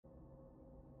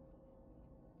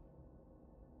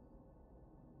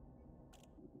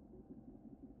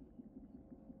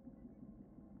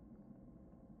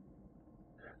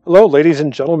Hello, ladies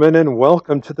and gentlemen, and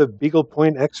welcome to the Beagle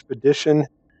Point Expedition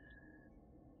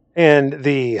and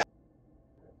the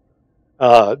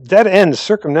Dead End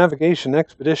Circumnavigation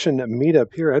Expedition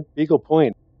meetup here at Beagle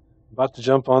Point. About to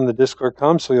jump on the Discord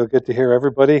comm, so you'll get to hear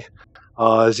everybody.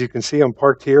 As you can see, I'm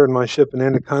parked here in my ship in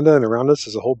Anaconda, and around us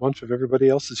is a whole bunch of everybody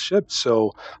else's ships.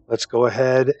 So let's go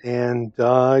ahead and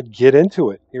get into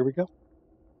it. Here we go.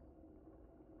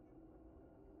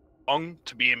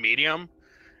 To be a medium,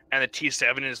 and the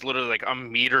T7 is literally like a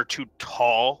meter too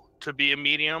tall to be a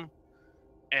medium,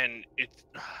 and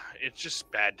it's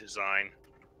just bad design.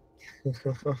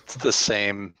 It's the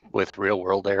same with real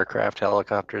world aircraft.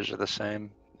 Helicopters are the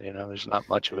same. You know, there's not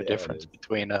much of a difference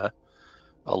between a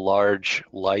large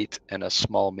light and a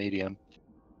small medium.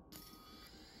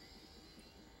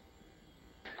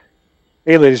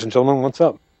 Hey, ladies and gentlemen, what's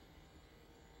up?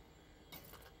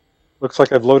 Looks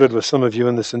like I've loaded with some of you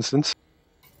in this instance.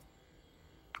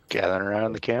 Gathering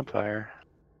around the campfire.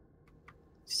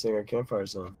 Sing a campfire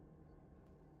song.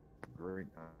 Great,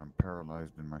 I'm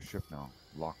paralyzed in my ship now.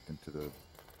 Locked into the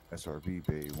SRV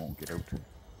bay, won't get out.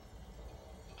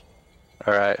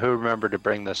 Alright, who remembered to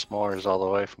bring the s'mores all the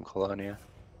way from Colonia?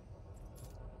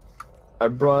 I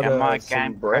brought my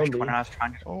some game crashed brandy. when I was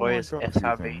trying to Oh, deploy I his got a few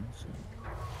SRV. things.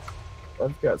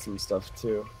 I've got some stuff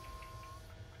too.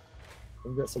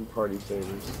 I've got some party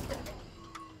favors.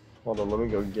 Hold on, let me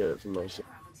go get it from my ship.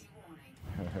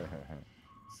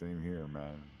 Same here,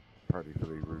 man. Party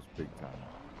flavors big time.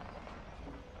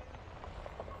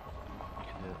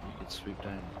 You could sweep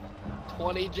down.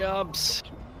 20 jumps.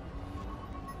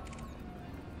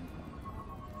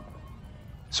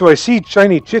 So I see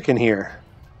shiny chicken here.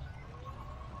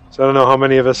 So I don't know how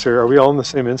many of us are we all in the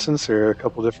same instance or a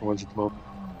couple different ones at the moment?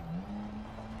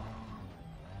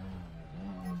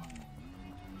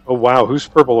 Oh wow, who's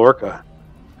Purple Orca?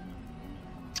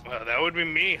 That would be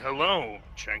me. Hello,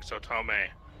 Shanks Otome.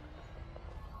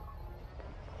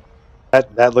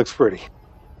 That looks pretty.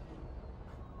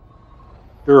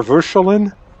 The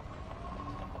Reversalin?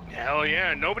 Hell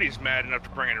yeah, nobody's mad enough to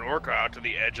bring an orca out to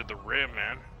the edge of the rim,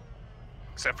 man.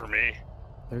 Except for me.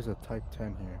 There's a Type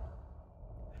 10 here.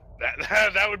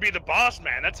 That would be the boss,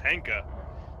 man. That's Henka,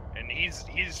 and he's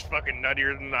fucking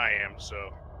nuttier than I am.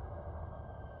 So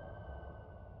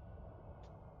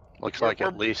Looks like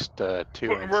at least two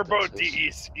we're both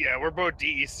instances. DEC. Yeah, we're both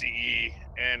DECE,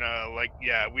 and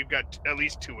we've got at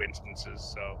least 2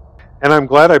 instances. So. And I'm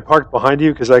glad I parked behind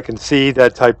you because I can see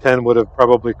that Type 10 would have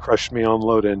probably crushed me on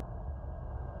load-in.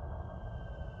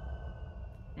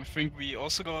 I think we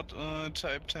also got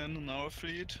Type 10 in our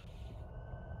fleet.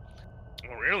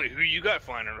 Oh, really? Who you got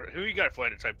flying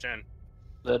at Type 10?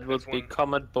 That would That's be one.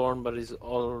 Comet Born, but he's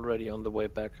already on the way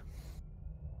back.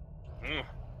 Mm.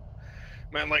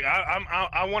 Man, like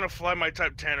I want to fly my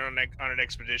Type 10 on an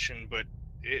expedition, but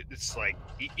it's like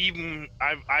even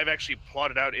I've actually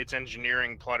plotted out its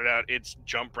engineering, plotted out its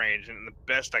jump range, and the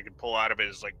best I could pull out of it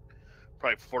is like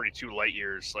probably 42 light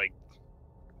years. Like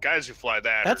guys who fly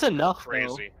that, That's enough,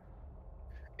 crazy.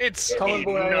 It's Coming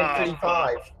boy on enough.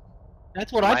 35.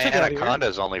 That's what My I took out here. Anaconda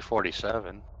is only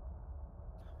 47.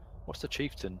 What's the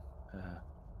Chieftain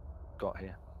got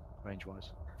here,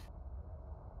 range-wise?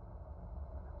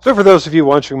 So for those of you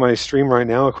watching my stream right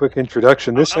now, a quick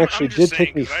introduction. This I'm actually just did saying,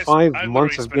 take me 'cause 5 I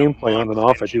months of literally spent a gameplay on and month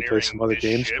off. I do play some other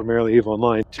engineering games, this primarily EVE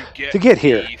Online, to get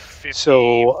here. the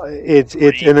So it's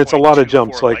a lot of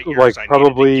jumps, 53.24 like light years I needed to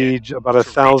probably get about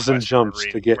 1,000 request jumps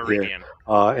to get here. Meridian.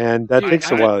 And that Dude,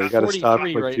 takes a I'm while. at You got to stop,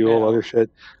 43 put right fuel, now. other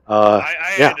shit. I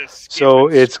Yeah, had to skip so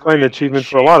and it's quite an sprint and achievement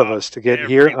for a lot of shave us to get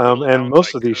every here. little And ounce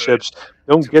most I of these could ships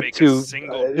don't to get make a to.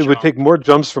 single It would take jump. more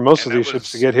jumps for most And of that these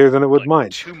ships to was, get here than it would like, mine.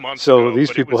 2 months So ago, these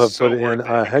but people it was have put so in worth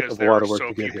a it heck because of a there lot were of work so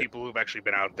to get few here. people who've actually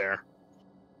been out there.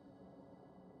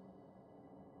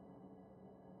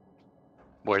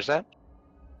 Where's that?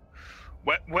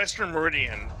 Western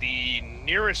Meridian, the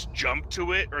nearest jump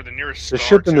to it, or the nearest The star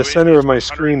ship in to the it center is of my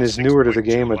screen is newer to the 106.2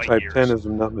 game, a light Type years. 10 if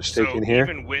I'm not mistaken So here.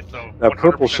 even with a That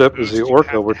purple 100% ship is boost, the you Orca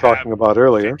have we're to have talking about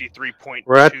earlier. 53.2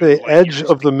 We're at the light edge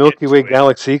years of to the get Milky Way to it.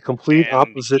 galaxy, complete And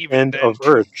opposite even end then, of to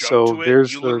Earth. jump So to it,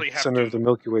 there's you the literally have center of to the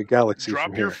Milky Way galaxy drop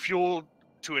from your here. fuel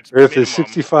to its Earth is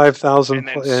minimum, 65,000 and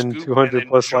then and scoop, and 200 then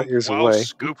plus light jump years while away.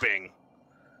 scooping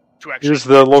to actually Here's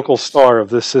the get to local it. star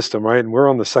of this system, right? And we're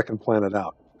on the second planet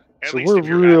out. At So least we're if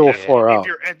you're real at that, far if out.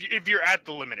 you're at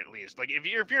the limit, at least. Like if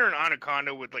you're an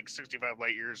Anaconda with like 65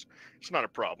 light years, it's not a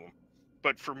problem.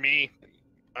 But for me,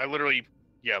 I literally,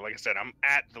 yeah, like I said, I'm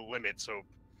at the limit. So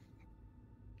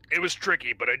it was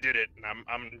tricky, but I did it, and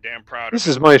I'm damn proud This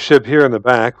of is it. my ship here in the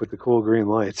back with the cool green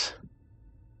lights.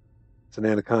 It's an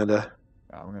Anaconda.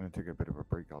 I'm gonna take a bit of a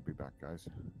break. I'll be back, guys.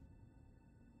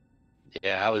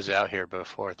 Yeah, I was out here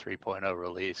before 3.0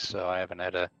 release, so I haven't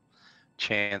had a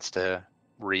chance to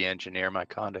re-engineer my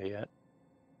condo yet.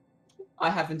 I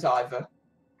haven't either.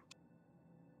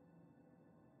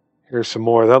 Here's some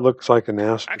more. That looks like an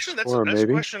Astra Actually, Explorer, that's a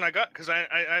maybe. question I got because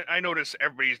I noticed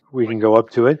everybody's. We like, can go up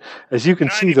to it. As you can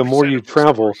see, the more 90% you of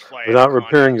travel explorers fly without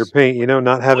repairing your Anacondas. paint,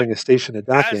 not having a station to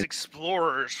dock As in.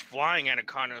 explorers flying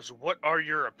Anacondas, what are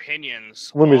your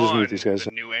opinions Let me just on mute these guys.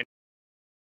 the new engine?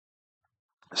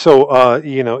 So,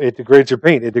 it degrades your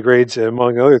paint. It degrades,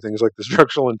 among other things, like the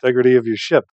structural integrity of your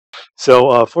ship.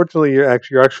 So, fortunately, your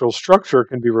actual structure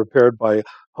can be repaired by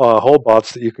hull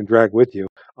bots that you can drag with you.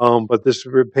 But this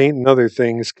paint and other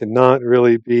things cannot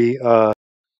really be,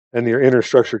 and your inner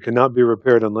structure cannot be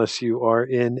repaired unless you are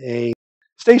in a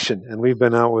station. And we've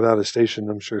been out without a station.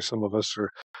 I'm sure some of us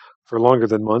for longer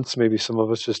than months, maybe some of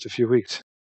us just a few weeks.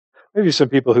 Maybe some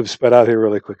people who've sped out here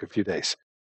really quick a few days.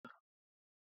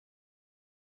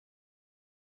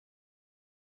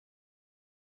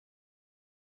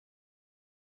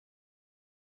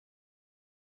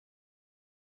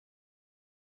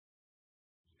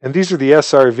 And these are the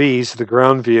SRVs, the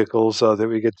ground vehicles that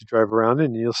we get to drive around in.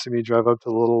 And you'll see me drive up to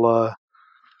the little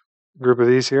group of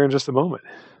these here in just a moment.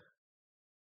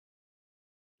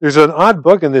 There's an odd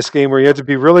bug in this game where you have to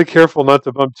be really careful not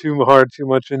to bump too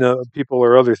much into people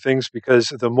or other things, because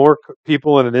the more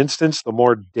people in an instance, the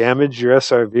more damage your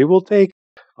SRV will take,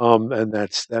 and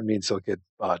that means they'll get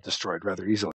destroyed rather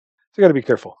easily. So you got to be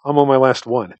careful. I'm on my last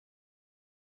one.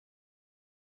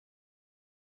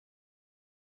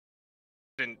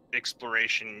 In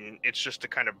exploration, it's just a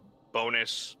kind of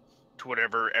bonus to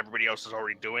whatever everybody else is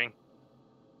already doing.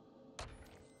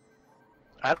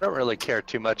 I don't really care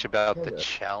too much about the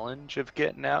challenge of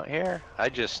getting out here.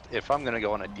 If I'm going to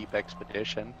go on a deep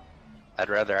expedition, I'd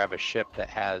rather have a ship that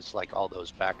has like all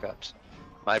those backups.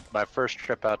 My first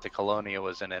trip out to Colonia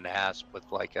was in an ASP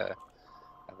with like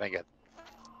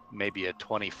maybe a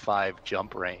 25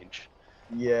 jump range.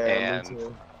 Yeah, me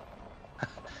too.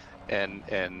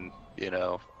 and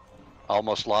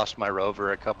almost lost my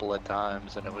rover a couple of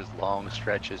times, and it was long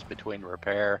stretches between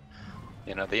repair.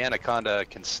 The Anaconda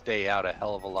can stay out a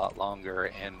hell of a lot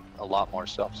longer and a lot more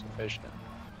self-sufficient.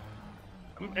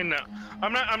 And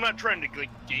I'm not trying to like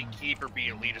gatekeep or be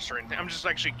elitist or anything. I'm just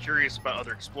actually curious about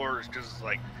other explorers because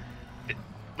like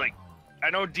I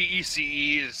know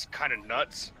DECE is kind of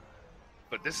nuts,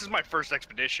 but this is my first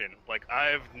expedition. Like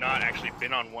I've not actually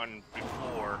been on one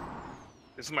before.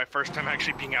 This is my first time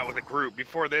actually being out with a group.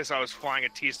 Before this, I was flying a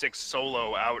T6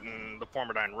 solo out in the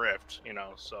Formidine Rift,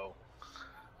 so.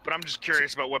 But I'm just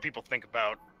curious about what people think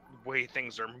about the way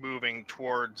things are moving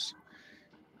towards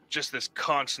just this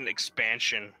constant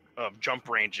expansion of jump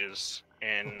ranges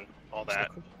and all that.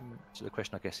 So the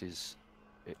question, I guess, is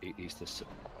this,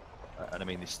 and I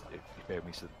mean this, if you bear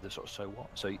with me, the sort of so what?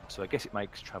 So I guess it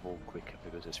makes travel quicker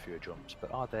because there's fewer jumps.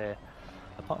 But are there,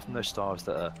 apart from those stars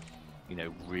that are,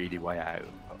 really way out,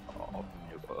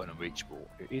 unreachable,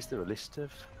 is there a list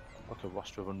of, like a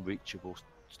roster of unreachable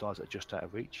stars that are just out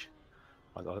of reach?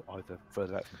 Either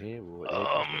further out from here or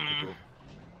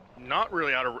not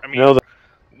really out of. I mean, no, the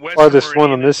farthest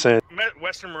one on this end.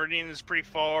 Western Meridian is pretty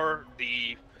far.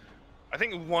 I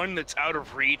think one that's out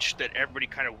of reach that everybody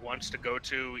kind of wants to go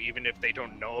to, even if they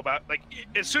don't know about. Like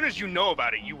as soon as you know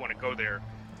about it, you want to go there.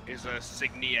 Is a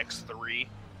Cygni X3,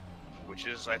 which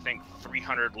is I think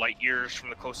 300 light years from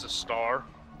the closest star.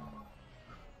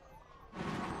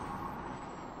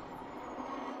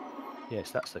 Yes,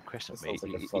 that's the question. Like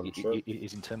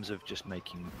is in terms of just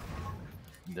making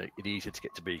it easier to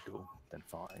get to Beagle, then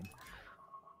fine.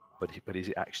 But is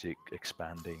it actually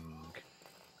expanding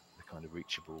the kind of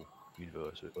reachable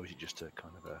universe, or is it just a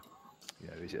kind of a,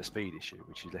 is it a speed issue,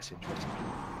 which is less interesting?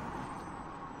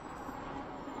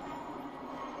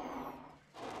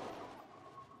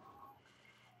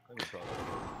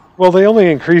 Well, they only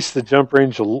increased the jump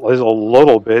range a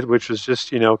little bit, which was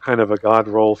just, kind of a god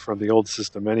roll from the old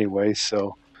system anyway.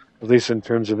 So, at least in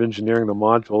terms of engineering the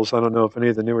modules, I don't know if any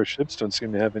of the newer ships don't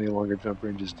seem to have any longer jump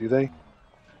ranges, do they?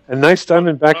 And nice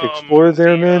Diamondback Explorer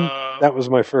there, man. That was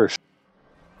my first.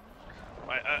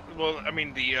 Well, I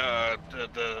mean the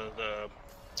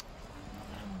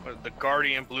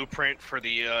Guardian blueprint for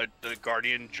the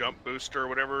Guardian jump booster or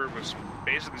whatever was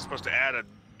basically supposed to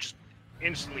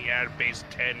instantly add base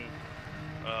 10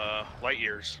 light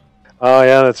years. Oh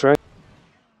yeah, that's right.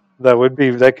 That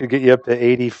could get you up to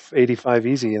 80, 85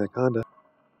 easy in Anaconda,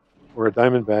 or a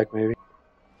Diamondback maybe.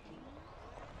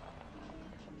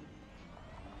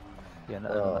 Yeah,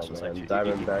 that's what I'm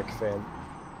Diamondback fan.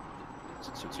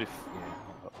 So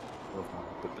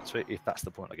if that's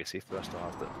the point, I guess if there are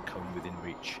stars that come within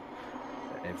reach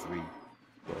at every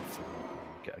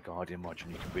get a Guardian module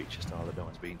and you can reach a star that no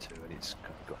one's been to, and it's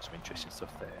kind of got some interesting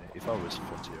stuff there. If I was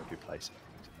Frontier, I'd be placing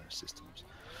things in those systems,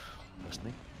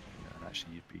 personally. And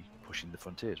actually, you'd be pushing the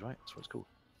frontiers, right? That's what it's called.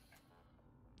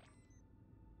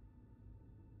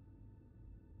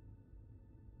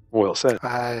 Well said.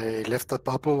 I left the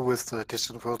bubble with the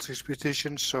Distant Worlds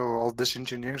expedition, so all this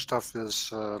engineering stuff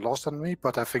is lost on me,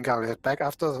 but I think I'll head back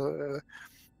after the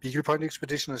Beagle Point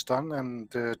expedition is done and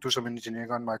do some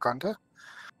engineering on my Conda.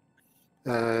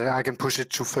 I can push it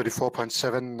to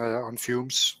 34.7 on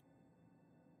fumes.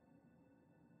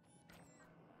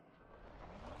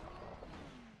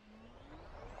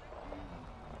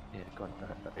 Yeah, go on.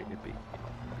 It'd be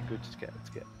good to get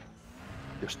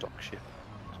your stock ship.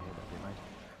 So yeah, that'd be amazing.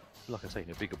 Like I say,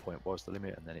 the bigger point was the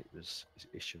limit, and then it was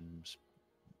Isham's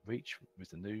reach with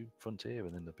the new frontier,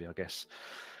 and then there'll be, I guess,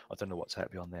 I don't know what's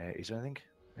out beyond there. Is there anything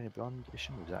beyond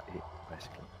Isham? Or is that it,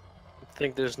 basically? I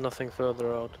think there's nothing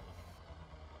further out.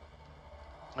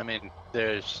 I mean,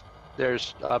 there's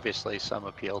obviously some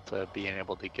appeal to being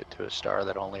able to get to a star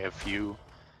that only a few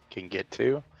can get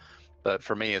to, but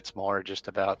for me, it's more just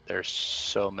about there's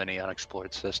so many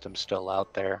unexplored systems still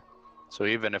out there. So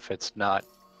even if it's not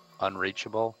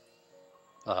unreachable,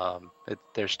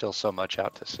 there's still so much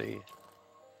out to see.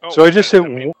 Oh, So I just hit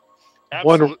mean,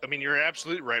 one. I mean, you're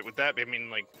absolutely right with that. I mean,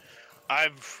 like,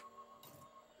 I've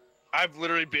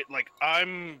literally been like,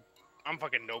 I'm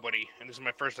fucking nobody, and this is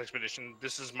my first expedition.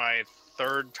 This is my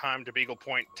third time to Beagle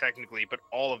Point, technically, but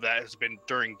all of that has been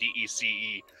during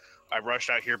DECE. I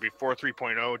rushed out here before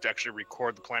 3.0 to actually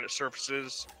record the planet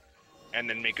surfaces, and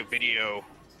then make a video.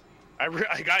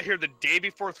 I got here the day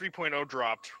before 3.0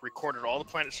 dropped, recorded all the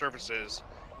planet surfaces,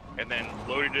 and then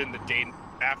loaded in the day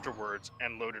afterwards,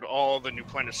 and loaded all the new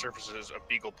planet surfaces of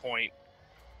Beagle Point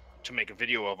to make a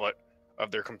video of it,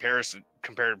 of their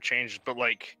comparative changes. But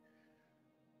like,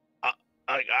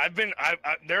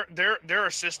 there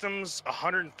are systems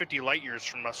 150 light years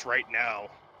from us right now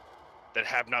that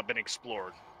have not been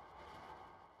explored.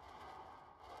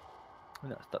 I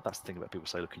mean, that's the thing about people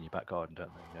say, look in your back garden,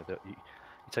 don't they? You know, you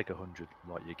take 100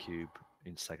 light year cube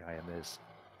in Segai, and there's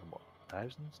what,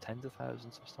 thousands, tens of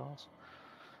thousands of stars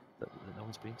that no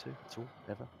one's been to at all,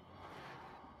 ever.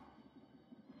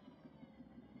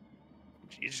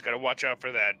 You just gotta watch out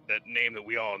for that name that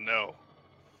we all know.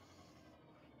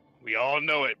 We all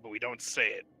know it, but we don't say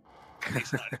it. At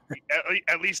least not,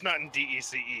 at least not in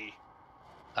DECE.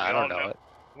 I don't know it.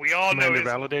 We all know Commander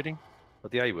it. validating? But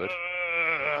the A word.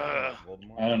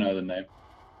 I don't know the name.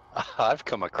 I've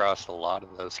come across a lot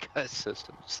of those guys'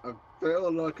 systems. I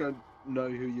feel like I know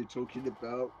who you're talking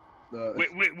about.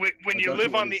 When you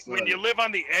live on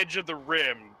the edge of the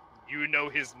rim, you know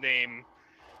his name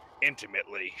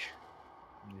intimately.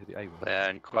 Yeah, the A word.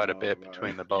 And quite a bit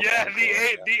between the both. Yeah,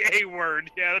 the A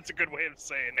word. Yeah, that's a good way of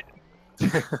saying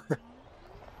it.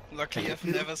 Luckily, I've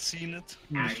never seen it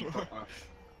before.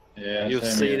 Yeah, You've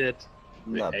same seen here. it.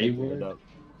 The A word.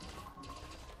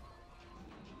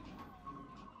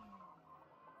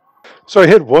 So I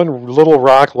hit one little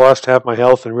rock, lost half my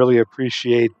health, and really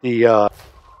appreciate the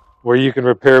where you can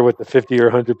repair with the 50 or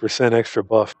 100% extra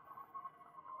buff.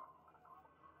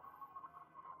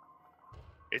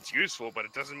 It's useful, but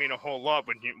it doesn't mean a whole lot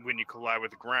when you collide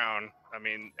with the ground. I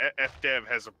mean, FDev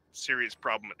has a serious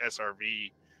problem with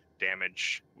SRV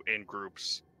damage in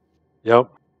groups.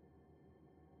 Yep.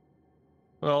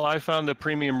 Well, I found the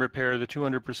premium repair, the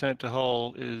 200% to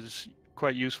hull, is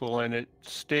quite useful, and it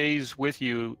stays with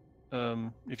you.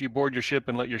 If you board your ship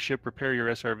and let your ship repair your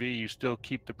SRV, you still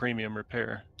keep the premium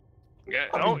repair. Yeah,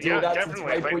 I've been doing that since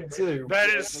definitely. 5.2.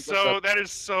 That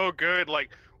is so good.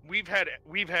 Like we've had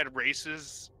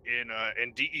races in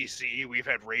DECE. We've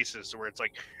had races where it's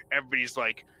like everybody's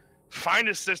like, find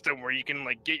a system where you can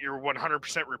like get your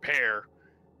 100% repair,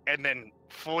 and then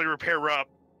fully repair up,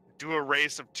 do a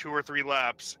race of 2 or 3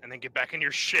 laps, and then get back in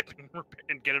your ship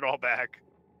and get it all back.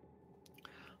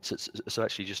 So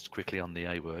actually, just quickly on the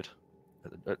A word, I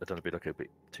don't want to be a bit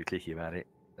too cliquey about it.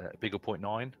 Beagle Point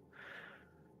 9,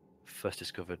 first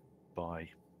discovered by.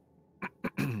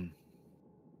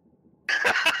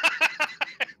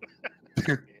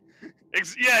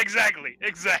 Yeah, exactly.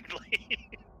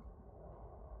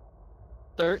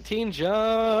 13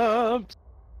 jumps.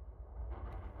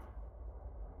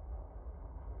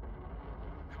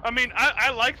 I mean,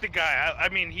 I like the guy. I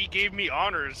mean, he gave me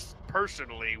honors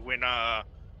personally when I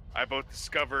both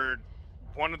discovered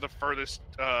one of the furthest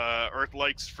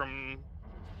Earth-likes from.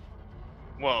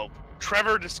 Well,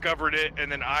 Trevor discovered it,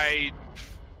 and then I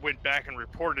went back and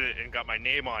reported it and got my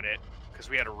name on it because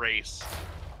we had a race.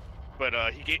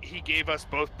 But he gave us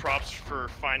both props for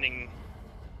finding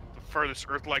the furthest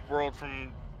Earth-like world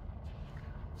from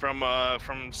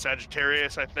from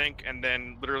Sagittarius, I think, and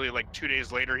then literally like 2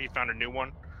 days later he found a new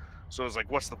one. So I was like,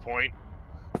 what's the point?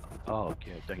 Oh,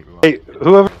 yeah, don't get me wrong. Hey,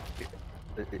 whoever.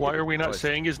 Why are we not was-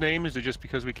 saying his name? Is it just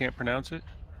because we can't pronounce it?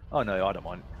 Oh no, I don't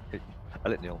mind. I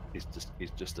let Neil. He's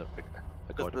just a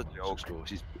god of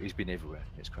scores. He's been everywhere.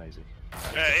 It's crazy.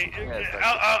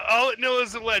 All Nil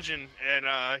is a legend, and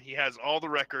he has all the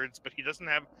records, but he doesn't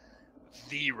have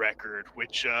the record,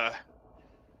 which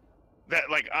that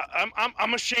like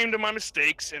I'm ashamed of my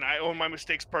mistakes, and I own my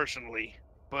mistakes personally.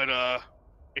 But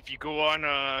if you go on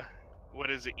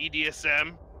what is it,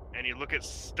 EDSM, and you look at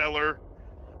Stellar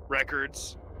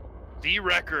records, the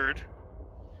record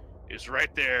is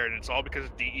right there, and it's all because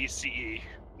of DECE.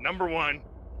 Number 1,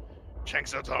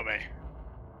 Chengso Tome.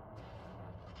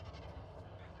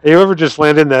 Hey, whoever just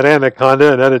landed in that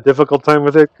anaconda and had a difficult time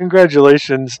with it,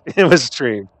 congratulations, it was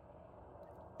streamed.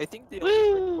 I think the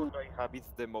only record I have is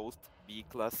the most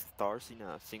B-class stars in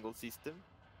a single system.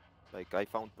 Like, I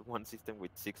found one system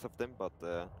with 6 of them, but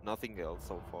nothing else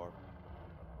so far.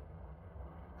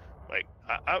 Like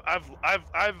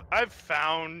I've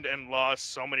found and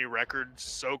lost so many records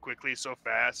so quickly, so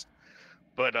fast.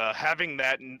 But having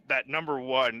that number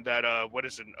 1, that what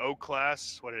is it, an O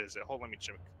class? What is it? Hold on, let me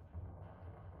check.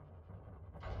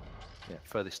 Yeah,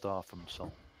 furthest star from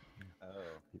Sol. Oh.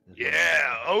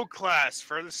 Yeah, O class,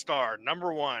 furthest star,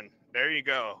 number 1. There you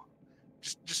go.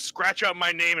 Just scratch out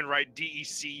my name and write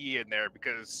DECE in there,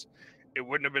 because it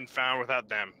wouldn't have been found without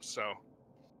them. So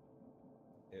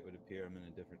it would appear I'm in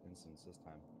a different instance this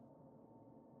time.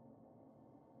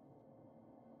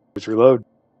 Let's reload.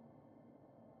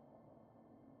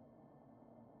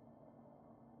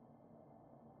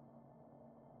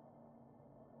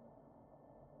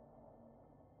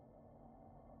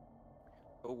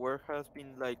 So where has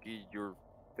been like your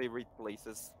favorite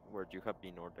places where you have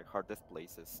been, or the hardest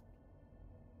places?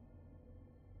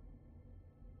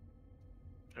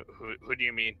 who do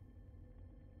you mean?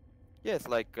 Yes,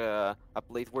 like a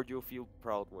place where you feel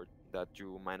proud, where that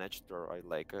you managed, or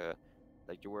like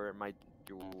you were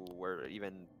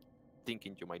even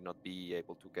thinking you might not be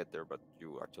able to get there, but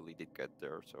you actually did get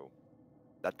there. So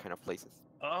that kind of places.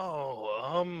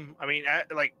 Oh, I mean,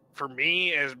 like for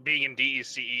me, as being in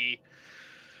DECE,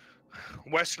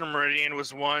 Western Meridian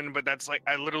was one, but that's like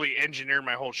I literally engineered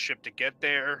my whole ship to get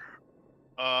there.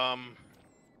 Other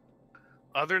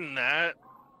than that,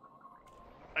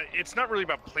 it's not really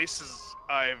about places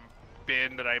I've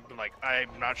been that I've been like,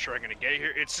 I'm not sure I'm gonna get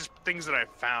here. It's just things that I've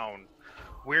found,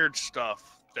 weird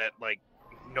stuff that like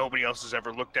nobody else has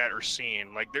ever looked at or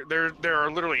seen. Like there are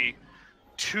literally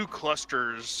 2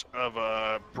 clusters of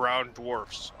brown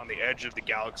dwarfs on the edge of the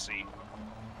galaxy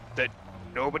that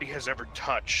nobody has ever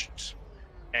touched,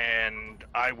 and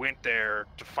I went there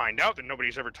to find out that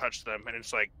nobody's ever touched them. And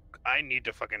it's like, I need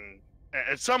to fucking,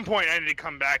 at some point I need to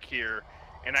come back here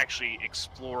and actually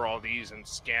explore all these and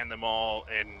scan them all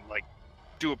and like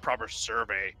do a proper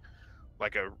survey,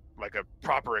 like a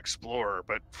proper explorer.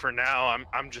 But for now,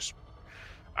 I'm just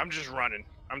running.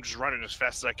 I'm just running as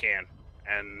fast as I can,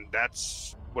 and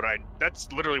that's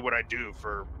literally what I do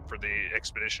for the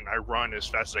expedition. I run as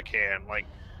fast as I can. Like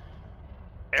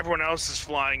everyone else is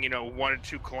flying, 1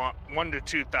 to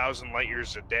 2,000 light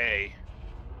years a day,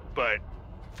 but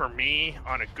for me,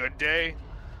 on a good day,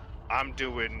 I'm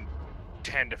doing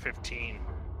 10 to 15,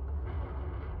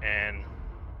 and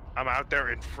I'm out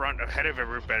there in front, ahead of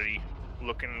everybody,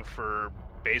 looking for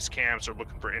base camps or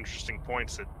looking for interesting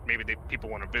points that maybe people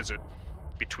want to visit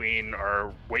between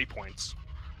our waypoints.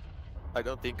 I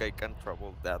don't think I can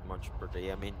travel that much per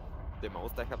day. I mean, the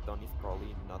most I have done is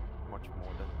probably not much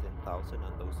more than 10,000,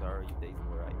 and those are days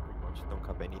where I pretty much don't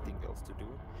have anything else to do,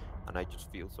 and I just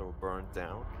feel so burned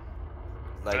down.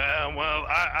 Like, well,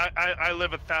 I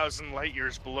live 1,000 light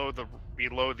years below the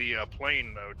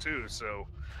plane though too, so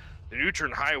the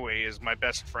Neutron Highway is my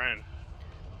best friend.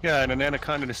 Yeah, and an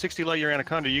anaconda, in a 60 light year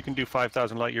anaconda, you can do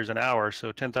 5,000 light years an hour.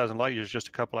 So 10,000 light years is just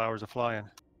a couple hours of flying.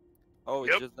 oh,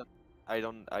 it's just that I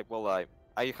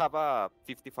have a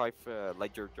 55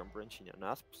 light year jump range in an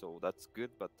ASP, so that's good.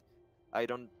 But I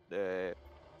don't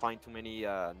find too many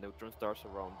neutron stars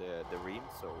around the rim,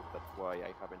 so that's why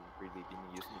I haven't really been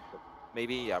using it. But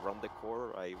maybe around the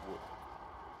core, I would.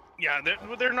 Yeah,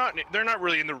 they're not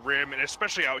really in the rim, and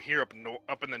especially out here up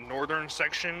in the northern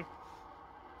section.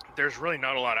 There's really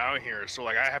not a lot out here, so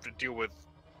like I have to deal with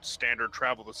standard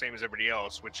travel the same as everybody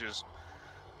else, which is,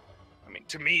 I mean,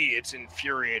 to me it's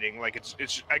infuriating. Like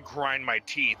it's I grind my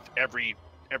teeth every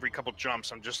couple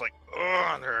jumps. I'm just like,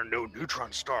 oh, there are no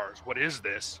neutron stars. What is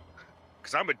this?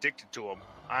 Because I'm addicted to them.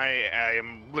 I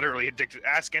am literally addicted.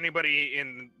 Ask anybody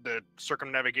in the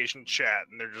circumnavigation chat,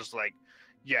 and they're just like,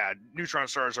 yeah, neutron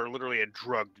stars are literally a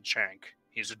drug to Chank.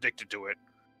 He's addicted to it.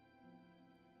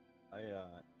 I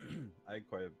had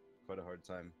quite a hard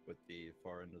time with the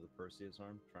far end of the Perseus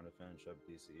arm, trying to finish up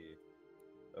DCE.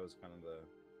 That was kind of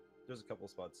there's a couple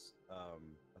spots.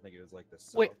 I think it was like the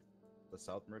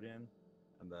south meridian,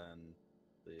 and then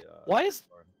the Why is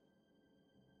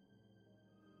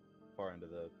far end of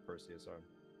the Perseus arm.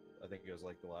 I think it was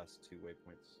like the last 2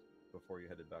 waypoints before you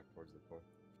headed back towards the core.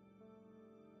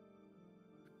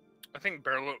 I think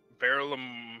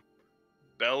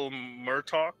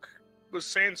Belmertalk was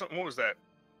saying something. What was that?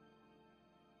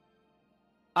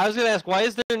 I was gonna ask, why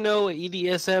is there no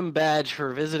EDSM badge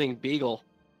for visiting Beagle?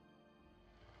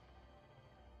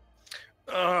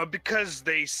 Because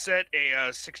they set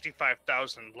a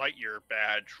 65,000 light year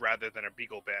badge rather than a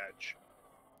Beagle badge.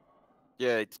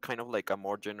 Yeah, it's kind of like a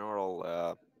more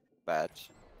general badge.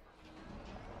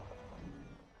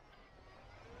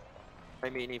 I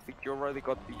mean, if you already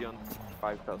got beyond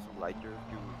 65,000 light years,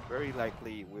 you very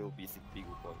likely will visit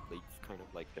Beagle Point. It's kind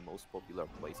of like the most popular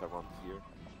place around here.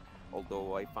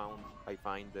 Although I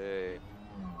find the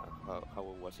how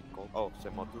was it called? Oh,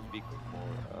 Semotus Beagle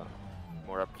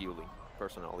more appealing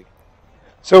personally.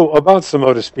 So about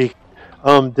Samo to speak,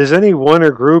 does anyone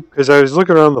or group, because I was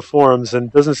looking around the forums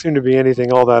and doesn't seem to be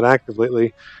anything all that active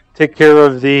lately, take care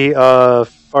of the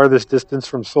farthest distance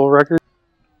from Sol record?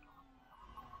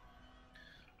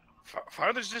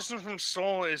 Farthest distance from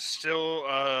Sol is still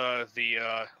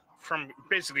from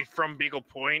Beagle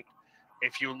Point.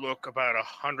 If you look about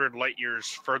 100 light years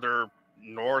further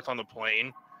north on the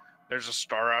plane, there's a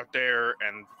star out there,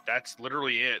 and that's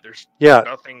literally it. There's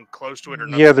nothing close to it or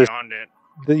nothing beyond it.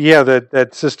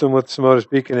 That system with Samotus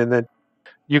Beacon, and then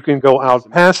you can go out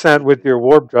past that with your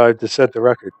warp drive to set the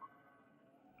record.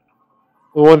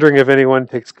 I'm wondering if anyone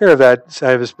takes care of that. I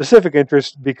have a specific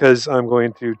interest because I'm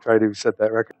going to try to set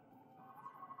that record.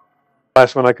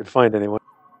 Last one I could find anyone.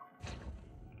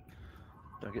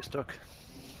 Don't get stuck.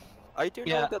 I do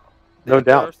know that No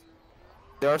doubt.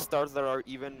 There are stars that are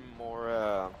even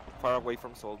more far away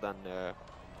from Sol than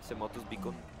Semotus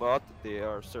Beacon, but they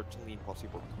are certainly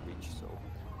impossible to reach. So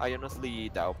I honestly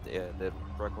doubt the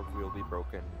record will be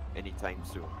broken anytime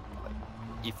soon, like,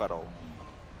 if at all.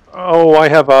 Oh, I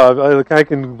have I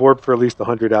can warp for at least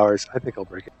 100 hours. I think I'll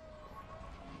break it.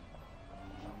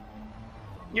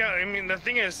 Yeah, I mean, the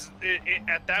thing is,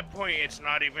 at that point, it's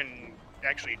not even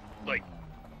actually, like,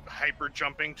 hyper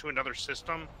jumping to another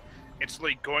system. It's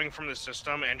like going from the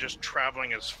system and just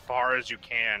traveling as far as you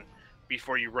can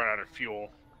before you run out of fuel.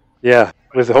 Yeah,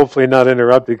 with hopefully not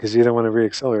interrupted because you don't want to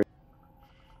reaccelerate.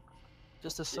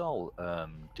 Does the Sol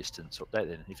distance update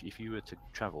then? If you were to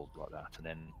travel like that and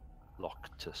then lock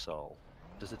to Sol,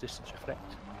 does the distance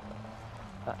reflect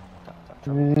that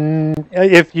travel?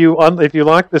 If you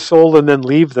lock the Sol and then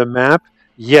leave the map,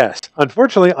 yes.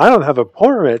 Unfortunately, I don't have a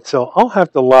permit, so I'll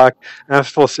have to lock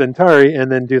Astral Centauri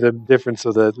and then do the difference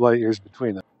of the light years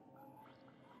between them.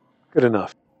 Good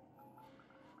enough.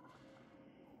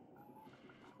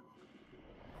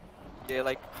 Yeah,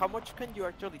 like how much can you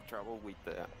actually travel with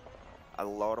a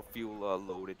lot of fuel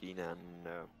loaded in and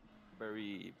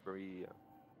very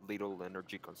little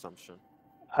energy consumption?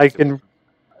 I've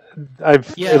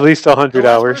at least 100 the last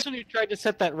hours. person who tried to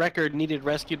set that record needed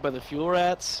rescued by the fuel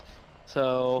rats.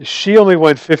 So She only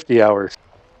went 50 hours.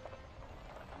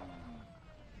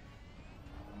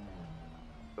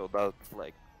 So that's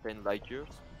like 10 light years.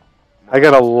 I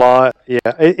got a lot. Yeah,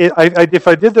 if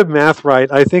I did the math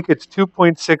right, I think it's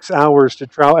 2.6 hours to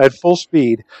travel at full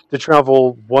speed to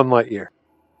travel 1 light year.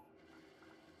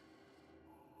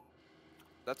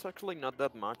 That's actually not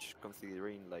that much,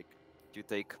 considering like you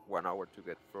take 1 hour to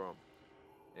get from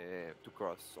to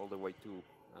cross all the way to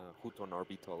Houghton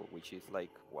orbital, which is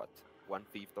like what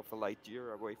 1/5 of a light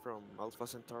year away from Alpha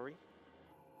Centauri.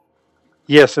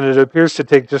 Yes, and it appears to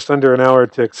take just under an hour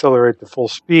to accelerate to full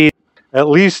speed. At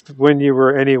least when you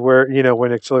were anywhere,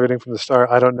 when accelerating from the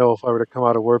star. I don't know if I were to come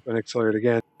out of warp and accelerate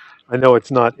again. I know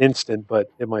it's not instant,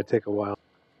 but it might take a while.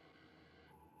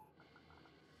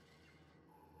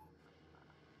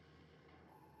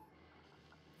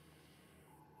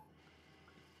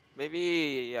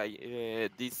 Maybe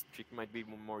this trick might be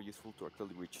more useful to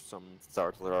actually reach some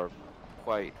stars that are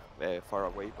quite far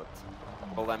away. But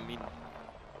well, I mean,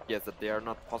 yes, that they are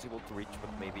not possible to reach, but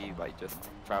maybe by just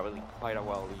traveling quite a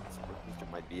while in you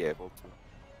might be able to.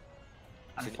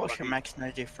 Unfortunately, makes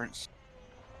no difference.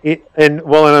 And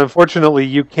unfortunately,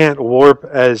 you can't warp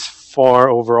as far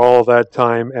over all that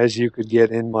time as you could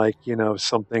get in, like,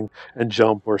 something and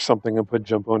jump, or something and put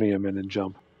jumponium in and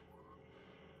jump.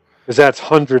 Because that's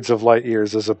hundreds of light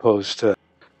years as opposed to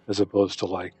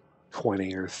like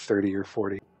 20 or 30 or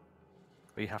 40.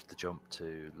 you have to jump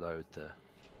to load the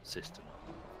system.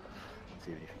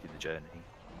 So even if you do the journey,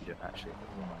 you don't actually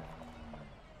arrive.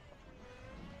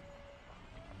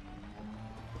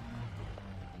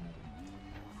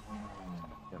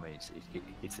 I mean,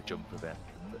 it's a jump event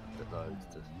that loads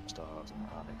the stars and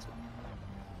planets and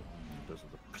does all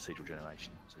the procedural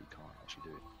generation, so you can't actually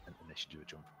do it unless you do a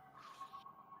jump.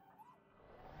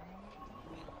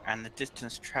 And the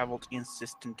distance traveled in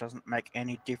system doesn't make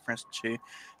any difference to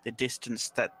the distance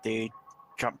that the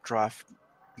jump drive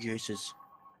uses.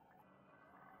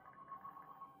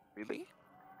 Really?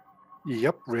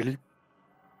 Yep, really.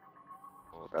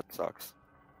 Oh, that sucks.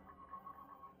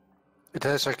 It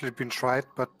has actually been tried,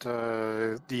 but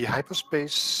the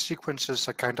hyperspace sequences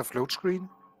are kind of load screen.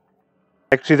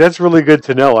 Actually, that's really good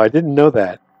to know. I didn't know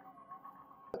that.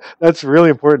 That's really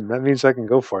important. That means I can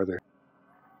go farther.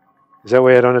 Because that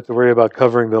way I don't have to worry about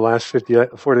covering the last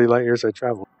 40 light years I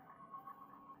traveled.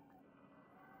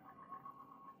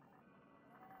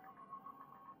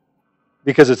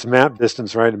 Because it's map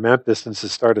distance, right? And map distance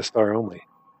is star to star only.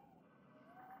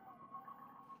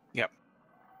 Yep.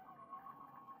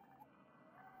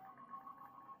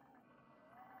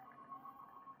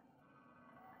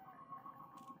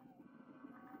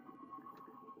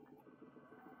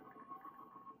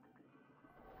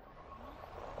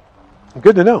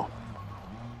 Good to know.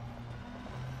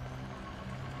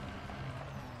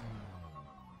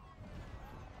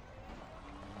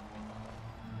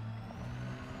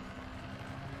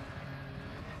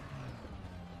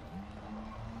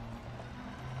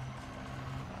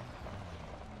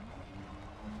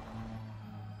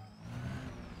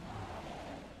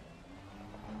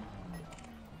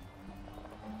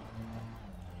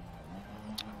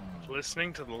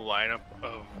 Listening to the lineup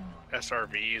of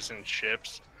SRVs and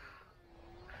ships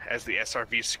as the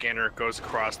SRV scanner goes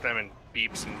across them and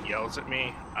beeps and yells at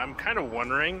me, I'm kind of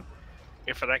wondering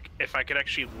if I could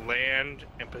actually land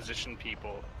and position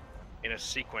people in a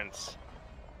sequence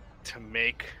to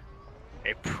make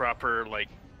a proper like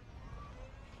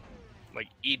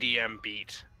EDM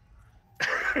beat.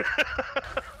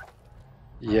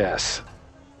 Yes.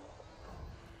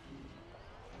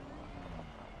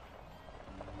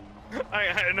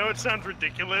 I know it sounds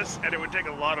ridiculous and it would take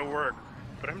a lot of work,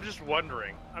 but I'm just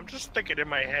wondering. I'm just thinking in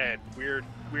my head weird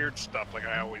stuff like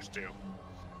I always do.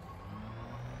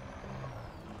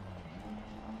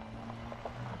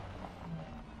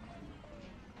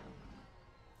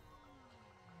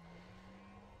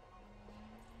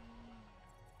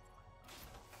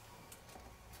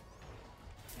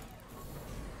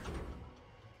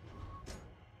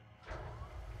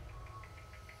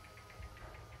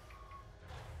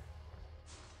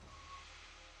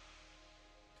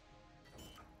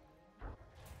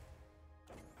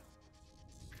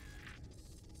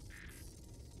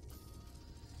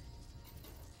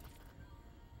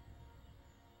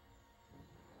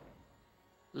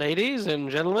 Ladies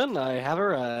and gentlemen, I have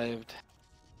arrived.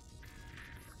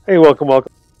 Hey, welcome.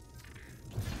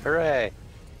 Hooray!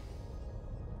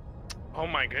 Oh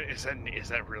my god, is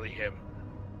that really him?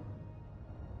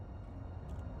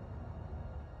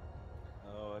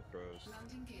 Oh, I froze.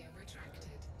 Landing gear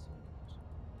retracted.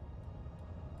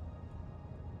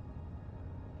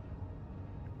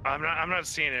 I'm not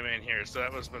seeing him in here, so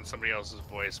that must have been somebody else's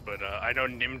voice. But I know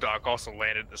Nimdoc also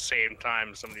landed at the same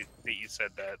time. Somebody that you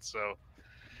said that, so.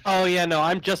 Oh yeah, no,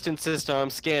 I'm just in system. I'm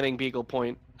scanning Beagle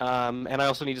Point, and I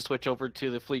also need to switch over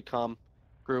to the Fleet Com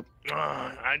group.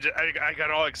 I got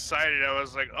all excited. I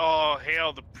was like, "Oh,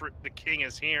 hail! The king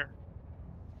is here."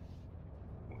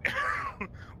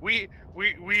 we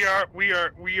are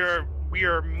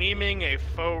memeing a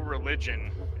faux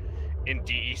religion in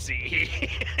DECE,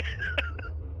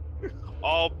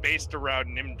 all based around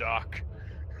Nimdoc.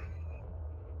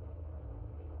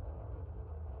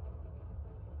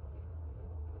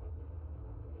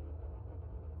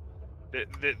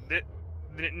 The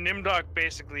Nimdoc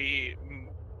basically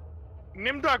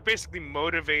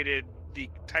motivated the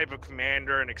type of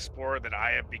commander and explorer that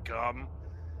I have become,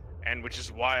 and which is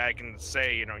why I can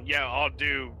say, yeah, I'll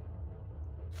do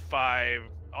 4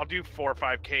 or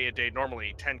 5K a day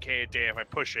normally, 10K a day if I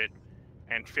push it,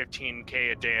 and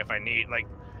 15K a day if I need. Like,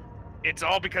 it's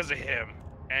all because of him,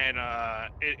 and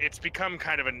it's become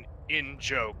kind of an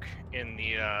in-joke in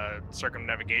the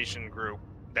Circumnavigation group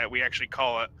that we actually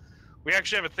call it. We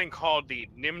actually have a thing called the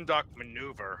Nimdoc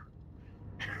maneuver.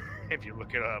 If you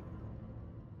look it up.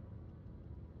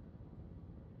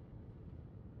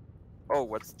 Oh,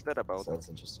 what's that about? Sounds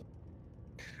interesting.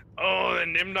 Oh, the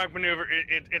Nimdoc maneuver.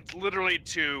 It's literally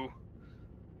to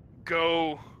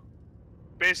go.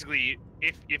 Basically,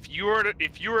 if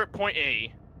you're at point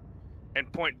A,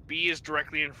 and point B is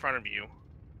directly in front of you,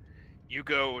 you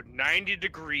go 90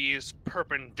 degrees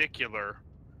perpendicular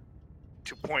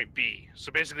to point B.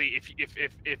 So basically,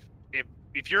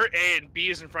 if your A and B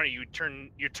is in front of you,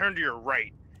 you turn to your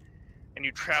right, and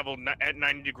you travel at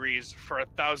 90 degrees for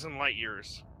 1,000 light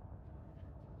years.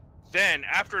 Then,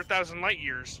 after 1,000 light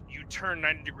years, you turn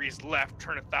 90 degrees left,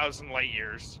 turn 1,000 light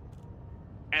years,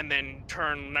 and then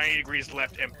turn 90 degrees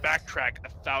left and backtrack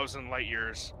 1,000 light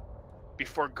years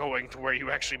before going to where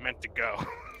you actually meant to go.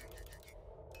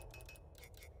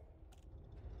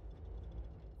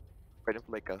 Kind of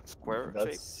like a square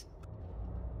shape.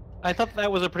 I thought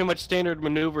that was a pretty much standard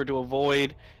maneuver to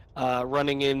avoid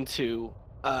running into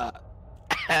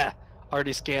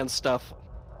already scanned stuff.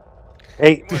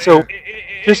 Hey, so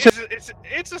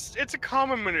it's a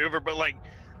common maneuver, but like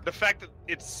the fact that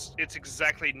it's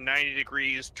exactly 90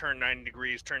 degrees, turn 90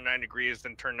 degrees, turn 90 degrees,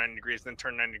 then turn 90 degrees, then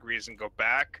turn 90 degrees, and go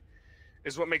back,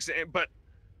 is what makes it. But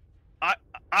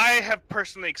I have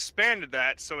personally expanded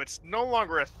that, so it's no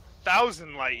longer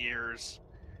 1,000 light years.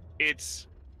 It's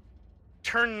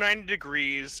turn 90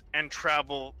 degrees and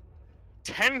travel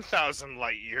 10,000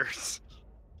 light years.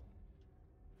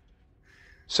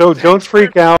 So don't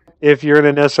freak out if you're in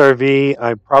an SRV.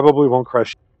 I probably won't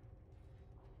crush you.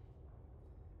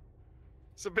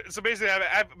 So basically,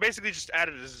 I've basically just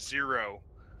added a 0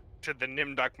 to the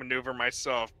Nimdok maneuver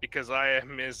myself because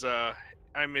I'm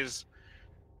his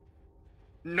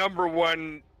number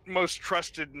one most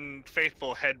trusted and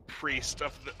faithful head priest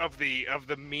of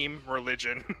the meme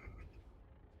religion.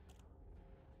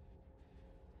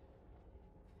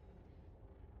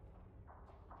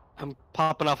 I'm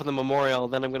popping off of the memorial,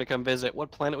 then I'm gonna come visit. What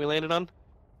planet we landed on?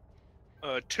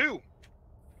 2.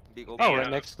 Beagle. Oh, right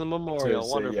next to the memorial.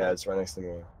 So, Wonderful. yeah, it's right next to the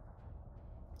memorial.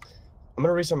 I'm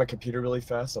gonna restart my computer really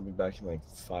fast. I'll be back in like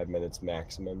 5 minutes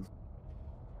maximum.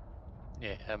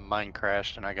 Yeah, mine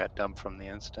crashed and I got dumped from the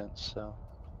instance, so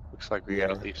looks like we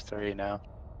got at least 3 now.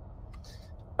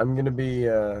 I'm gonna be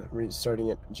restarting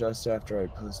it just after I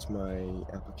post my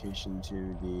application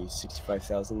to the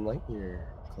 65,000 light year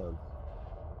club.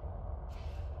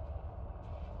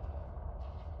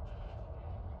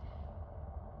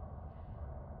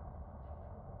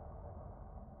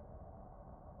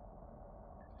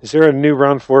 Is there a new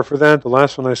round 4 for that? The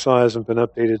last one I saw hasn't been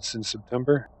updated since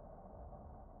September.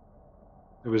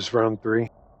 It was round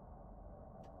 3.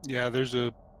 Yeah, there's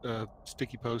a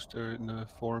sticky post in the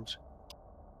forums.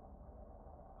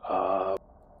 I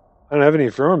don't have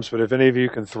any forums, but if any of you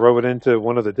can throw it into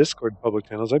one of the Discord public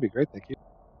channels, that'd be great. Thank you.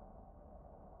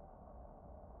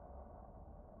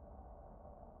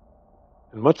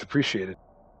 And much appreciated.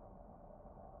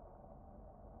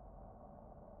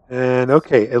 And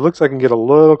okay, it looks like I can get a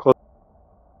little close.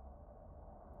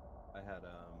 I had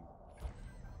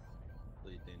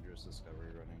really dangerous discovery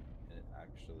running, and it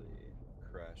actually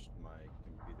crashed my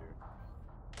computer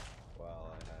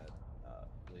while I had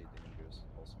really dangerous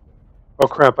also going. Oh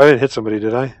crap! I didn't hit somebody,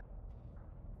 did I? So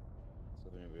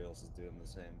if anybody else is doing the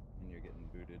same and you're getting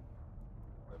booted,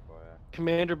 FYI.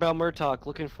 Commander Balmurtok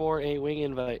looking for a wing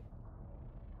invite.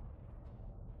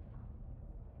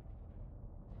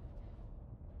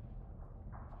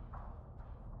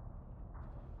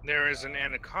 There is an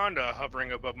anaconda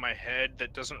hovering above my head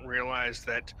that doesn't realize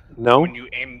that No? when you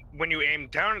aim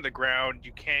down to the ground,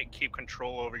 you can't keep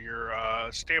control over your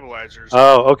stabilizers.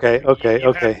 Oh, okay.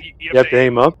 You have to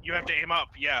aim up. You have to aim up,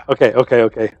 yeah.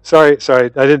 Okay. Sorry.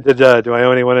 I didn't. Do I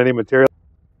owe anyone any material?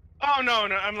 Oh no!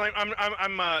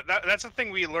 That's the thing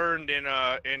we learned in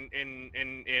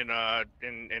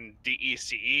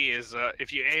DECE is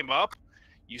if you aim up,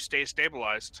 you stay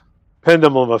stabilized.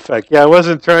 Pendulum effect. Yeah, I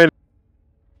wasn't trying.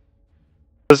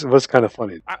 It was kind of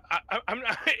funny.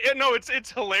 No,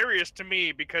 it's hilarious to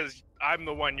me because I'm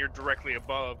the one you're directly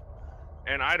above,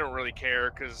 and I don't really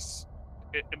care because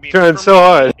Trying so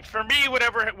hard. For me,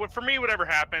 whatever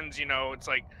happens, it's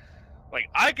like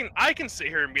I can sit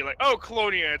here and be like, oh,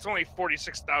 Colonia, it's only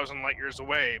 46,000 light years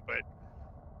away, but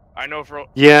I know for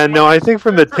Yeah, no, I think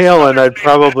from the tail end, I'd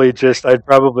probably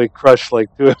crush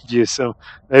like 2 of you. So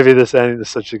maybe this ain't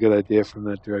such a good idea from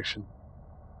that direction.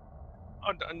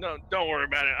 Oh, no, don't worry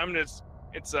about it.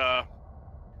 It's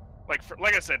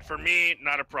like I said, for me,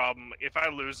 not a problem. If I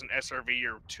lose an SRV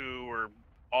or 2 or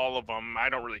all of them, I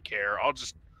don't really care.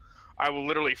 I will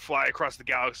literally fly across the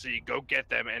galaxy, go get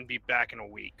them, and be back in a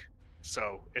week.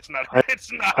 So it's not.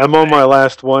 I'm on my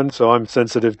last one, so I'm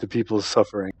sensitive to people's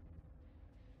suffering.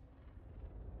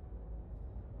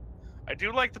 I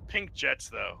do like the pink jets,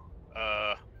 though.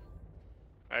 I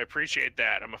appreciate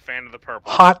that. I'm a fan of the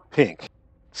purple. Hot pink.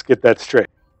 Let's get that straight.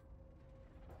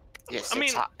 Yes,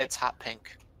 it's hot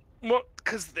pink. Well,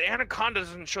 because the Anaconda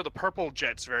doesn't show the purple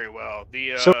jets very well.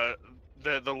 The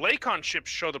the Lakon ships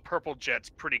show the purple jets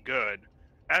pretty good,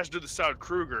 as do the South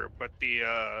Kruger, but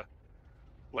the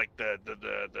like the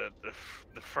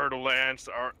Fertile Lance,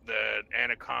 the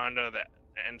Anaconda,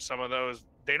 and some of those,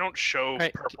 they don't show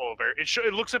purple.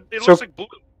 It looks like blue.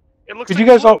 It looks. Could like you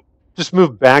guys blue. all just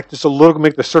move back just a little,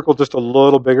 make the circle just a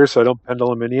little bigger so I don't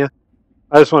pendulum in you?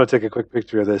 I just want to take a quick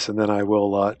picture of this, and then I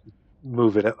will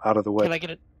move it out of the way. Can I get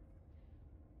it?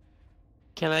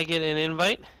 Can I get an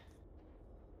invite?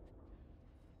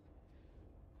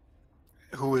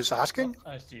 Who is asking?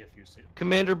 I see a few.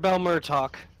 Commander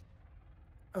Belmurtok.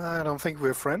 I don't think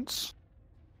we're friends.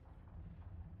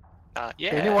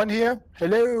 Yeah. Anyone here?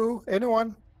 Hello?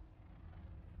 Anyone?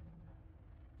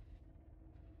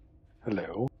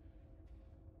 Hello.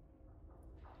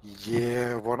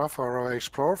 Yeah, one of our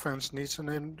Explorer friends needs an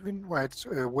invite,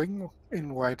 wing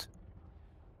invite.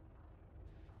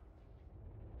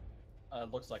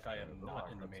 Looks like I am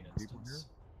not in the main instance.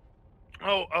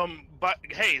 Oh, but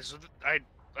hey, so I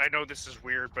know this is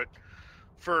weird, but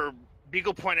for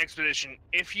Beagle Point Expedition,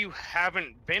 if you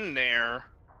haven't been there,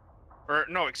 or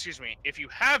no, excuse me, if you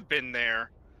have been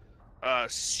there,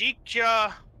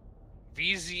 Sikja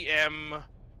VZM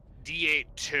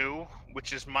D82,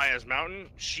 which is Maya's Mountain,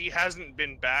 she hasn't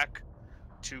been back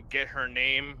to get her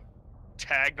name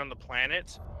tagged on the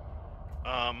planet.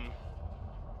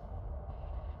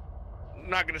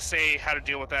 Not gonna say how to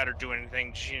deal with that or do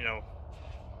anything. Just,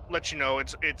 let you know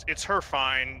it's her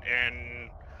find, and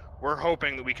we're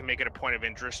hoping that we can make it a point of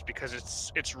interest because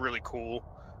it's really cool.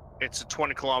 It's a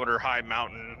 20-kilometer high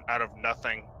mountain out of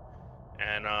nothing,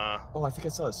 and Oh, I think I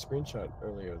saw a screenshot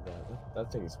earlier of that.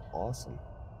 That thing is awesome.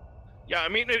 yeah, I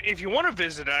mean, if you want to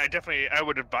visit it, I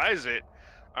would advise it.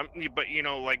 But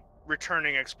like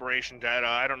returning exploration data,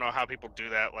 I don't know how people do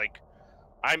that. Like,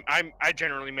 I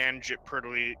generally manage it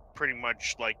pretty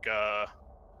much like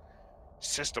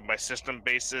system by system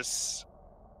basis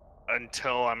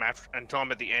until I'm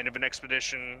at the end of an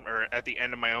expedition or at the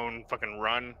end of my own fucking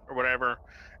run or whatever,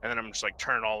 and then I'm just like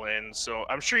turn it all in. So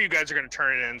I'm sure you guys are gonna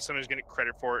turn it in. Somebody's gonna get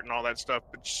credit for it and all that stuff.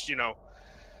 But just,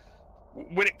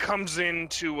 when it comes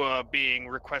into being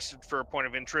requested for a point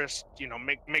of interest,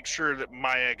 make sure that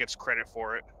Maya gets credit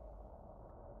for it.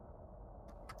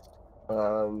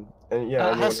 And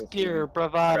yeah, Husky or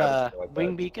Bravada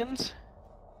wing beacons?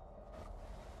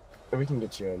 We can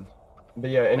get you in.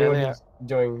 But yeah, anyone who's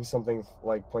doing something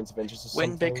like points of interest or Wing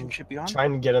something, beacon should be on.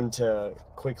 trying to get them to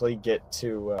quickly get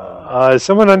to... Is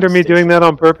someone under me doing that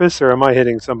on purpose, or am I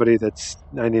hitting somebody that's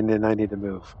I need to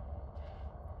move?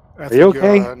 Are you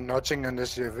okay? You're notching on the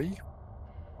CV.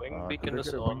 Wing beacon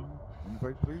is on.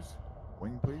 Invite, please.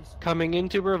 Wing, please. Coming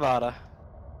into Bravada.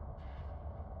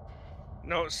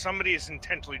 No, somebody is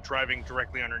intentionally driving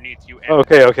directly underneath you.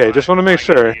 Okay. Just want to make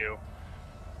sure.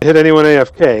 Hit anyone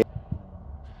AFK.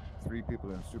 3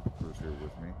 people in Super Cruise here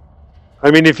with me.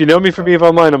 I mean, if you know me from EVE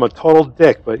Online, I'm a total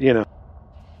dick, but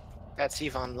That's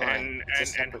EVE Online.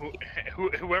 And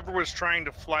whoever was trying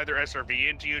to fly their SRV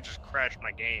into you just crashed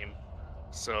my game.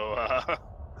 So,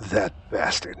 That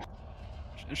bastard.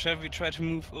 Shall we try to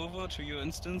move over to your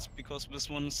instance, because this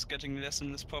one's getting less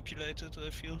and less populated, I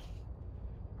feel?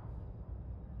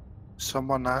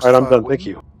 Someone asked Alright, I'm for done, thank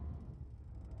you.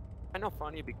 Kind of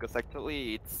funny because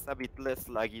actually it's a bit less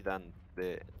laggy than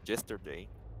the yesterday.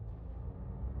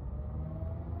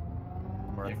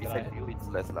 Yeah, At least I feel it's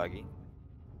less laggy.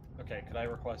 Okay, could I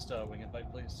request a wing invite,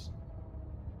 please?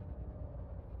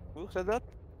 Who said that?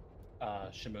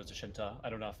 Shimozu Shinta. I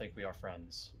do not think we are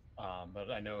friends, but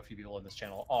I know a few people in this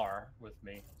channel are with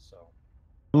me, so...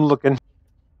 I'm looking.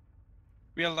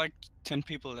 We are like 10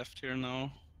 people left here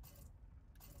now.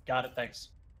 Got it,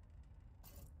 thanks.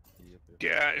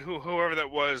 yeah, whoever that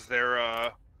was,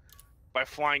 they're by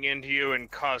flying into you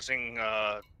and causing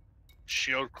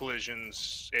shield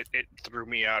collisions, it threw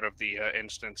me out of the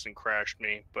instance and crashed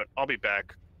me. But I'll be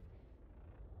back.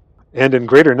 And in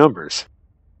greater numbers.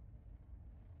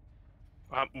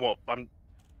 Well, I'm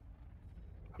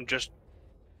just.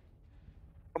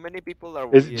 How many people are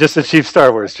It's we? just a cheap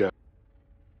Star Wars joke.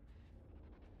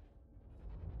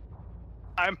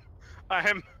 I'm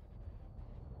I'm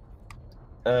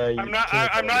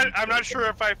not sure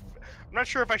if I'm not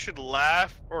sure if I should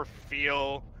laugh or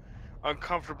feel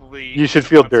uncomfortably. You should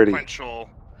feel dirty.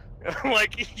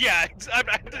 Like, yeah, it's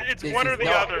This one is or the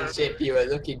not other. the ship you were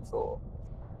looking for.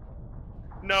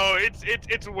 No,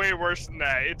 it's way worse than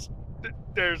that. It's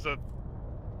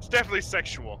definitely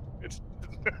sexual. It's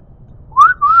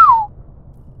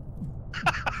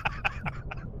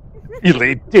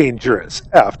Elite Dangerous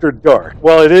After Dark.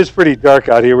 Well, it is pretty dark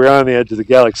out here. We're on the edge of the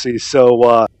galaxy,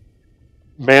 so,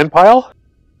 man pile?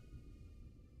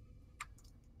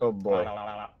 Oh boy.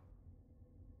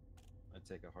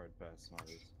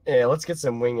 Smarties. Yeah, let's get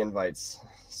some wing invites.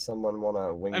 Someone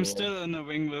wanna wing I'm me in? still in a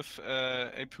wing with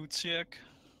a Putsiak,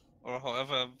 or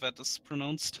however that is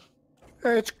pronounced.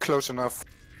 It's close enough.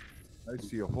 I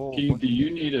see a whole King, bunch do of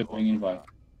you need a wing invite?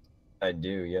 I do,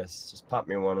 yes. Just pop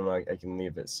me one and I can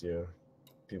leave it so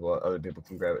other people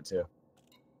can grab it too.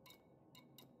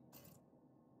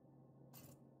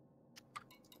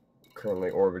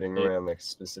 Currently orbiting around the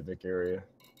specific area.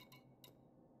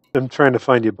 I'm trying to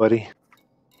find you, buddy.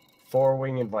 4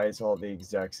 wing invites all at the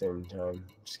exact same time. I'm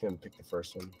just gonna pick the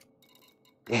first one.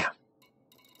 Damn.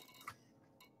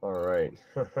 Alright.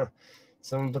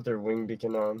 Someone put their wing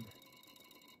beacon on.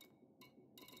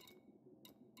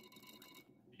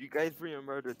 You guys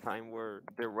remember the time where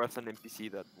there was an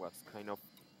NPC that was kind of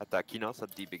attacking us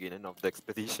at the beginning of the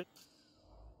expedition?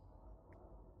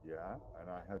 Yeah, and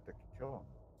I had to kill him.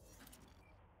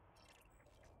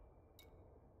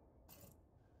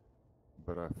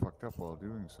 But I fucked up while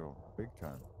doing so, big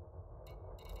time.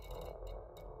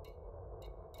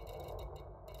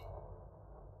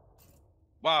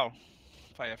 Wow,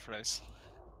 fireflies.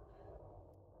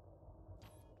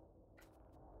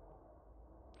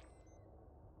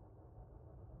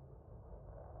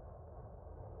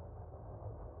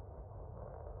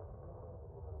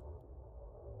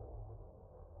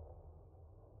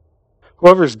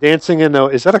 Whoever's dancing in though,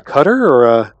 is that a cutter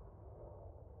or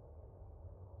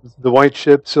the white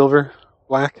ship, silver,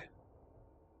 black,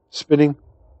 spinning?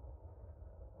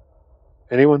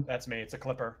 Anyone? That's me. It's a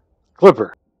clipper.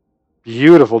 Clipper.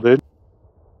 Beautiful, dude.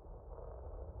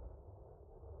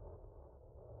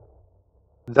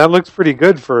 That looks pretty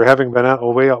good for having been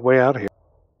way out here.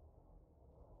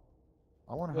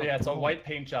 I want to. Well, yeah, it's a white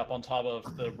paint job on top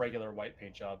of the regular white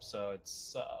paint job, so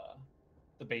it's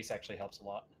the base actually helps a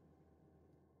lot.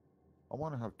 I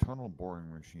want to have tunnel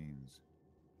boring machines.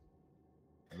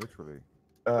 Literally.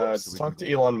 Talk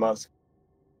to Elon Musk.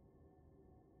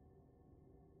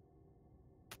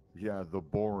 Yeah, the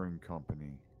boring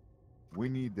company. We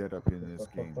need that up in this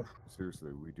game.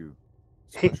 Seriously, we do.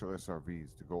 Special SRVs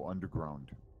to go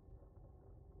underground.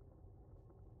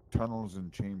 Tunnels and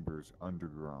chambers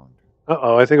underground.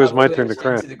 Uh-oh, I think it was my turn to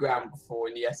crash. Into the ground before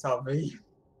in the SRV.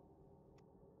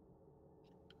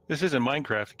 This isn't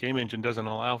Minecraft. The game engine doesn't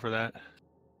allow for that.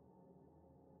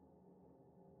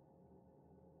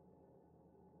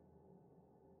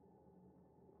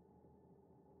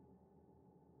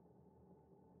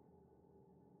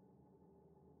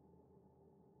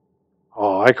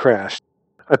 Oh, I crashed.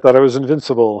 I thought I was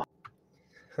invincible.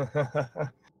 Oh,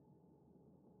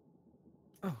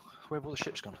 where have all the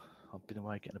ships gone? I've been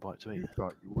away getting a bite to eat. You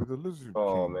thought you were the lizard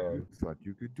Oh, king. man. You thought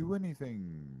you could do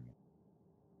anything.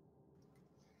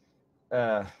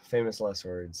 Famous last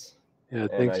words. Yeah,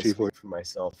 and thanks, I Chief. speak for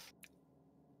myself.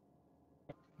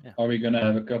 Are we gonna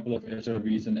have a couple of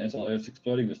SRVs and SLFs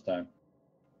exploding this time?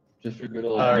 Just for good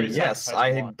old. Yes,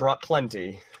 I brought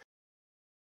plenty.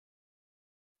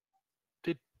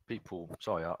 Did people?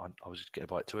 Sorry, I was just getting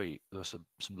a bite to eat. There were some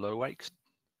low wakes.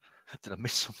 Did I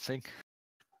miss something?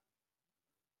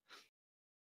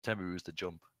 Tell me who was the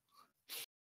jump.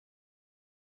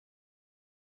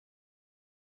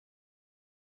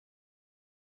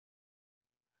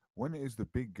 When is the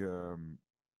big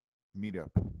meetup?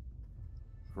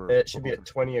 It should be at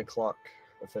 20 o'clock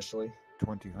officially.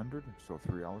 2000, so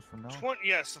 3 hours from now.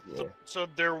 Yes. Yeah. So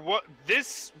there. What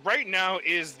this right now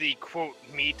is the quote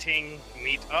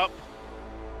meetup.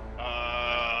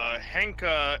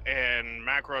 Henka and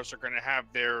Macros are going to have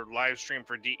their live stream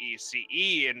for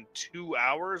DECE in 2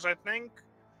 hours, I think.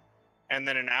 And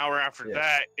then an hour after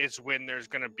that is when there's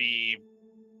going to be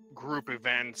group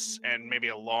events and maybe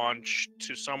a launch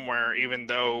to somewhere, even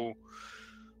though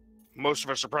most of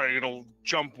us are probably going to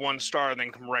jump 1 star and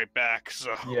then come right back.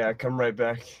 So Yeah, come right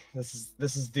back. This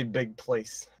is the big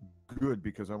place. Good,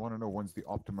 because I want to know when's the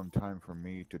optimum time for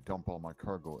me to dump all my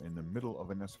cargo in the middle of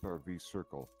an SRV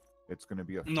circle. It's going to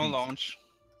be a No feast. launch.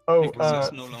 Oh,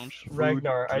 There's no launch.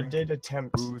 Ragnar, drink, I did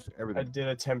attempt. booze, everything. I did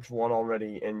attempt one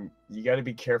already, and you got to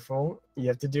be careful. You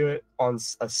have to do it on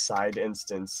a side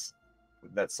instance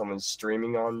that someone's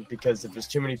streaming on, because if there's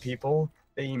too many people,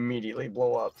 they immediately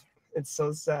blow up. It's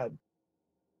so sad.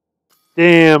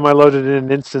 Damn, I loaded in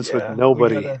an instance with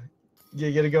nobody.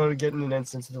 You gotta go to get in an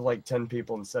instance with like 10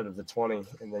 people instead of the 20,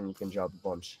 and then you can drop a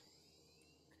bunch.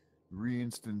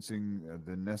 Reinstancing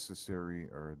the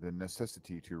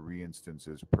necessity to reinstance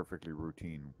is perfectly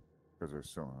routine because there's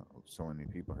so many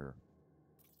people here.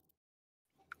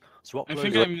 So what I blows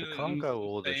think up I'm the cargo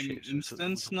or the same ships?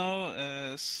 instance now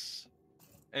as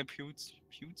a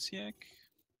Putsiak.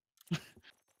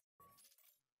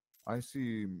 I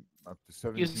see up to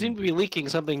 17. You seem to be leaking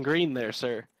something green there,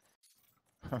 sir.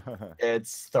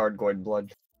 It's Thargoid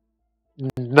blood.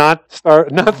 Not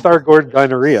Thargoid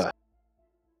gonorrhea.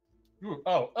 Ooh,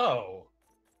 oh.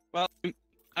 Well,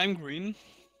 I'm green,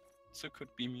 so could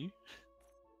be me.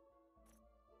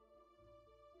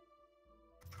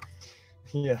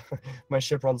 Yeah, my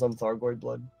ship runs on Thargoid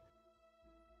blood.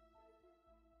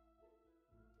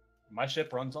 My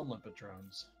ship runs on limpet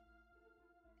drones.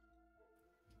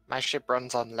 My ship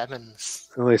runs on lemons.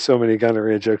 Only so many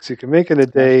gonorrhea jokes you can make in a My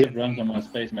day. ship runs on my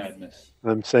space madness.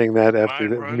 I'm saying that after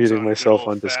Mine runs muting on myself good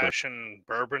on Discord. old-fashioned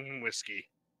bourbon whiskey.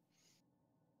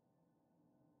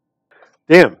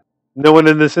 Damn, no one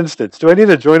in this instance. Do I need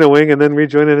to join a wing and then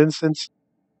rejoin an instance?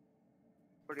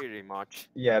 Pretty much.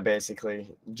 Yeah, basically.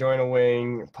 Join a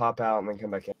wing, pop out, and then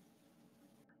come back in.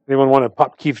 Anyone want to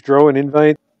pop Keith Dro an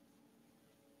invite?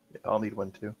 I'll need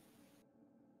one too.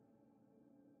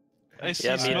 I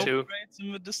see smoke rays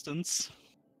in the distance.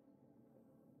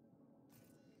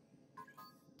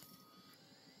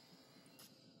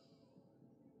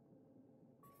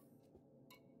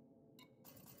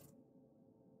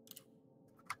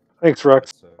 Thanks,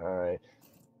 Rux. Alright.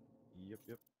 Yep.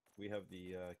 We have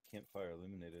the campfire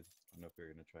illuminated. I don't know if you're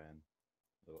gonna try and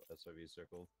little SRV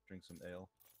circle, drink some ale.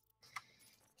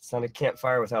 It's not a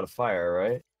campfire without a fire,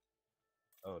 right?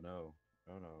 Oh no.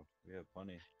 We have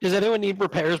plenty. Does anyone need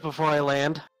repairs before I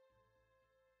land?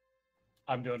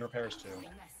 I'm doing repairs too,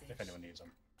 if anyone needs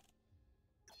them.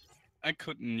 I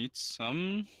could need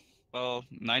some. Well,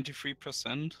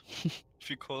 93%. If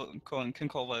you can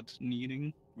call that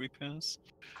needing repairs.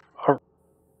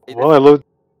 Well, I load.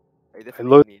 Needed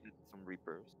some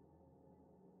repairs.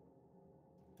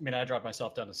 I mean, I dropped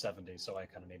myself down to 70, so I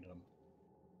kind of needed them.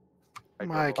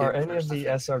 Are any of the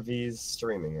SRVs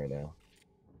streaming right now?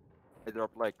 I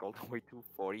dropped like all the way to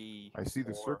 40. I see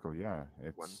the circle. Yeah,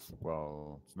 it's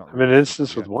well, it's not. I'm in an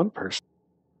instance with one person.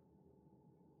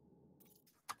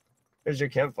 There's your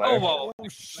campfire. Oh, wow. Oh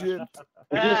shit!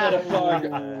 We just had a flag.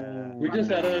 We just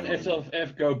had an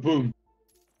SLF go boom.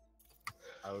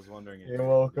 I was wondering. You're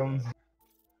welcome.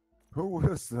 Who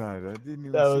was that? I didn't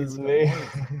even That see was who me.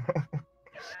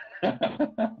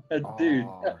 Dude.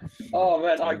 Oh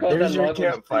man, I got There's that your live on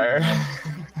campfire.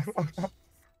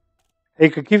 Hey,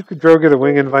 could Keith Dro get a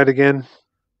wing invite again?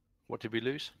 What did we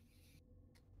lose?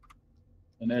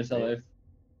 An SLF.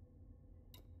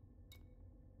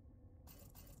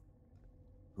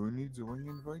 Who needs a wing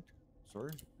invite?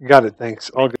 Sorry. Got it.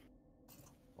 Thanks. All good.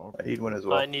 I need one as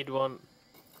well. I need one.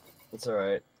 It's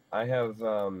alright. I have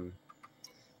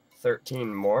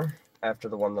 13 more after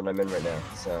the one that I'm in right now,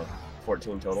 so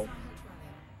 14 total.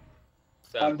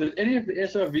 Did any of the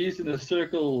SRVs in the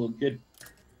circle get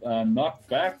knocked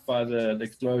back by the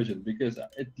explosion? Because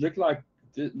it looked like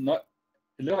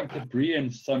debris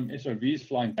and some SRVs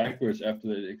flying backwards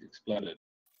after it exploded.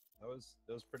 That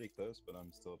was pretty close, but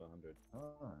I'm still at 100.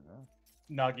 Oh, yeah.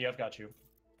 Nagi, I've got you.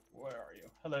 Where are you?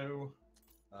 Hello.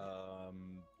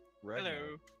 Right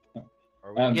Hello. now.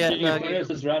 Are we? This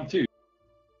is round 2.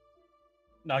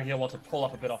 Nagi, I want to pull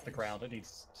up a bit off the ground. It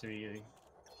needs to be.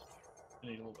 I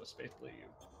need a little bit of space, please.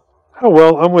 Oh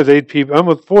well, I'm with 8 people. I'm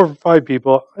with 4 or 5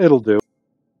 people. It'll do.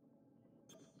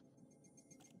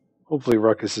 Hopefully,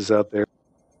 Ruckus is out there.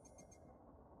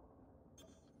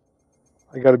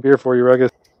 I got a beer for you,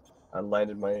 Ruckus. I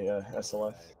landed my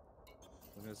SLF. I was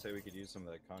gonna say we could use some of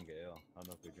that conga ale. I don't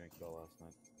know if we drank it all last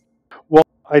night. Well,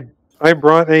 I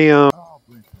brought a I'll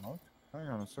bring some out. Hang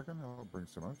on a second. I'll bring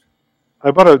some out.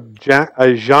 I bought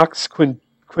a Jacques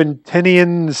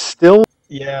Quintinian still.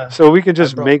 Yeah. So we can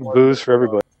just make booze for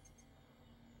everybody.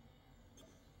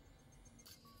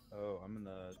 Oh, I'm in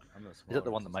the. Is that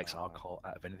the one that makes alcohol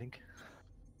out of anything?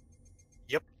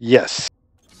 Yes.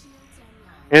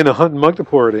 And a hunt mug to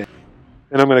pour it in.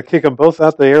 And I'm going to kick them both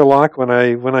out the airlock when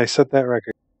I set that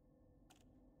record.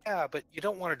 Yeah, but you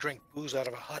don't want to drink booze out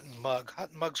of a Hutton mug.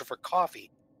 Hutton mugs are for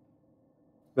coffee.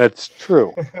 That's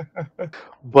true.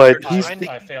 But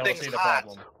I fail to see the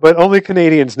problem. But only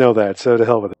Canadians know that, so to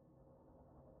hell with it.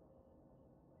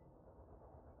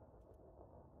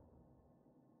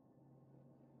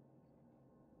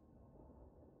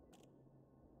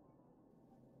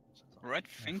 Right,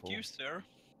 thank you, sir.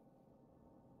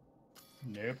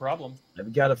 No problem.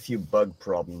 I've got a few bug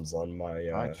problems on my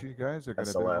Actually, guys, I got a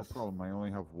bit of a SLF. problem. I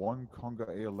only have 1 conga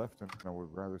ale left, and I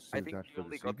would rather I save think that you for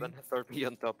only this got evening. 30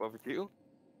 on top of you.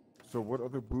 So, what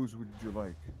other booze would you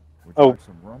like? Would you Oh. like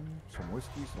some rum, some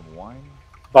whiskey, some wine?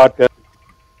 Vodka.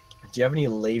 Do you have any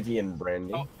Lavian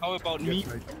brandy? How about me?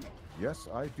 Yes,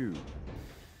 I do.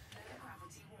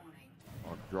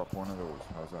 I'll drop one of those.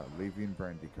 How's that? Lavian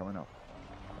brandy coming up.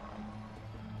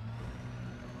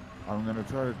 I'm gonna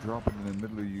try to drop it in the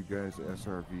middle of you guys'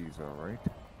 SRVs, alright?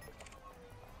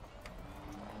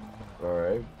 All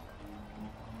right.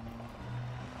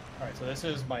 All right, so this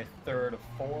is my third of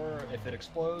 4. If it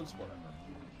explodes, whatever.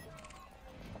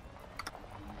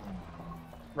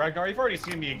 Ragnar, you've already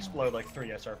seen me explode like 3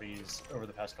 SRVs over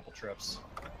the past couple trips.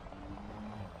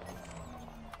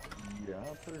 Yeah,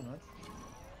 pretty much.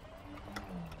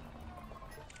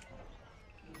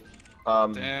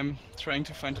 Damn, trying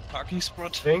to find a parking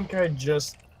spot. I think I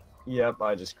just... Yep,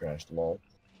 I just crashed, lol.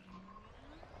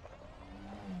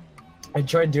 I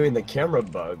tried doing the camera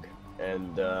bug,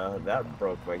 and that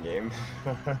broke my game.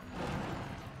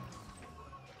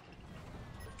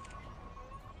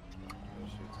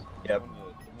 Yep.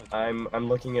 I'm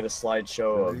looking at a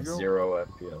slideshow There you of go. 0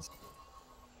 FPS.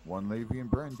 1 Levy and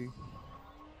Brandy.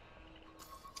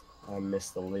 I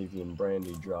missed the Levy and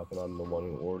Brandy drop, and I'm the one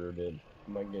who ordered it.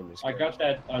 My game is I got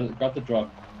that. I got the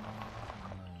drop.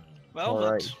 Well,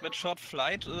 Alright. that short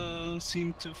flight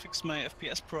seemed to fix my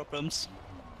FPS problems.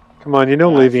 Come on, you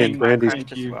know Levy and Brandy's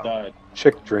You died.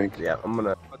 chick drink. Yeah, I'm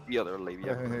gonna... But the other lady.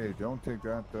 Hey, don't take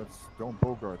that. Don't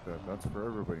bogart that. That's for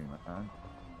everybody, man.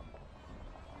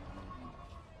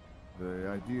 The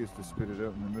idea is to spit it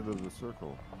out in the middle of the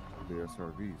circle, the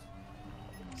SRVs.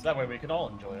 So that way we can all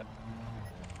enjoy it.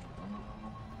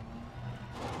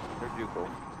 Where'd you go?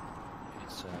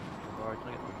 It's alright, can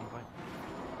I get the invite?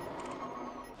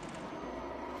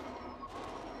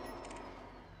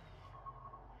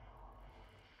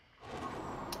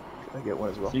 I get one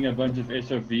as well. Seeing a bunch of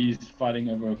SRVs fighting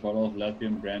over a bottle of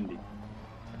Latvian brandy.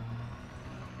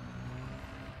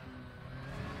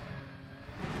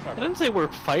 I didn't say we're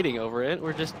fighting over it.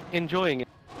 We're just enjoying it.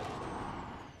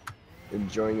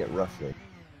 Enjoying it roughly.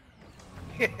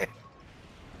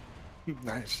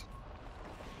 Nice.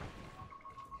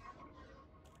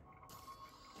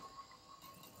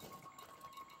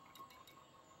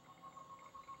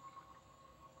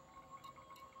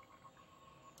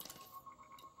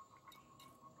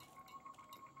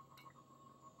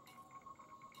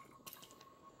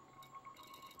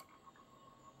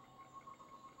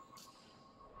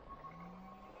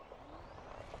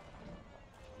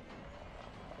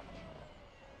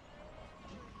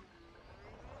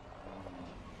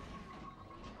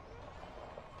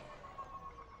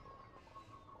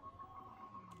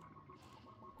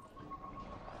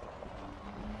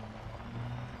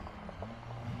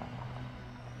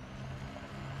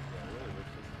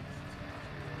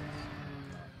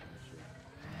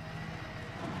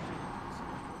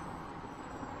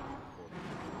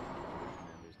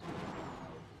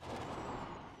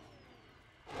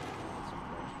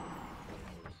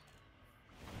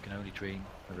 You can only dream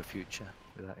of a future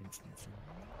without instancing.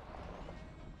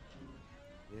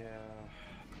 Yeah.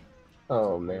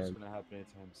 Oh, It's man. gonna happen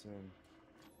anytime soon.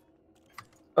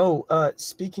 Oh,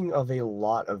 speaking of a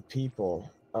lot of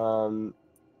people,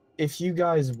 if you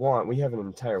guys want, we have an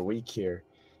entire week here.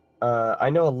 I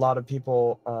know a lot of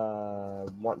people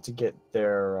want to get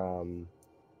their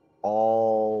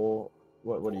all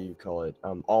what do you call it?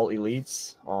 All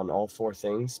elites on all 4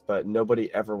 things, but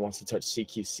nobody ever wants to touch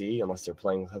CQC unless they're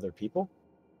playing with other people.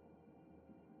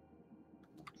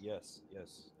 Yes,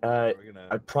 yes. I We're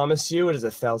gonna... promise you, it is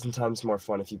 1,000 times more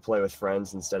fun if you play with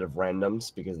friends instead of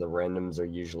randoms, because the randoms are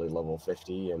usually level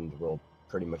 50 and will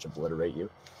pretty much obliterate you.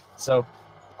 So,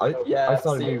 I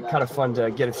thought it'd be kind of fun to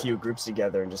get a few groups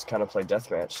together and just kind of play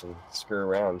deathmatch and screw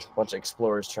around. A bunch of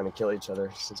explorers trying to kill each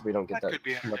other, since we don't get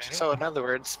that much. So in other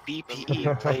words,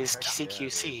 BPE plays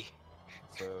CQC.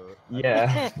 So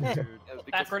Yeah.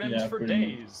 Acronyms for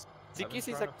days. I've been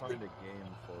trying to find a game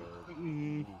for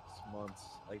weeks, months.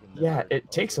 I can Yeah, never it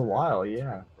takes a while,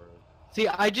 yeah. See,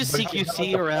 I just But if you CQC have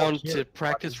the around full to kit,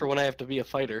 practice for when I have to be a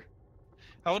fighter.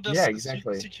 How does Yeah,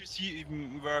 exactly. CQC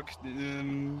even work?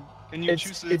 Can you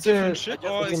choose a it's different a- ship, it's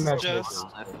or a is it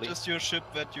matchmaking. just your ship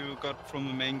that you got from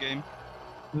the main game?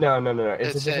 No. It's a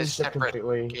It's a different ship separate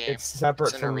completely. game. It's separate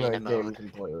It's an from the arena game mode.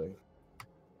 completely.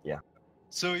 Yeah.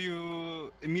 So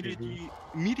you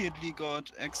immediately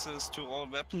got access to all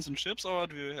weapons and ships, or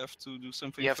do you have to do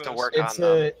something You have to first? work It's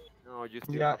on them. No, you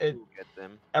still yeah, have it, to get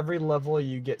them. every level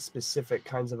you get specific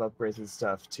kinds of upgrades and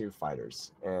stuff to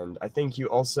fighters, and I think you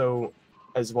also,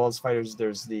 as well as fighters,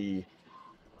 there's the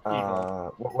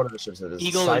what are the ships that is?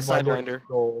 Eagle and Sidewinder.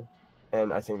 Eagle,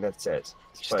 and I think that's it.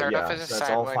 You start off as a so that's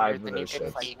all 5 Sidewinder, of then you those get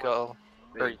ships. Beagle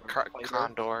or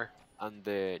Condor. And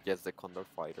the Condor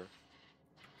fighter.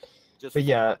 But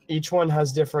yeah, each one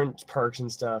has different perks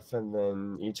and stuff, and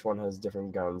then each one has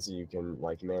different guns that you can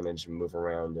like manage and move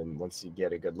around. And once you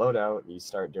get a good loadout, you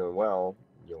start doing well,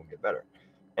 you'll get better.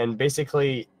 And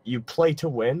basically, you play to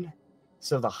win.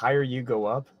 So the higher you go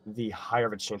up, the higher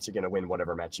of a chance you're going to win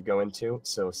whatever match you go into.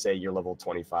 So say you're level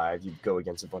 25, you go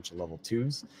against a bunch of level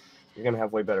 2s. You're gonna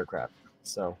have way better crap.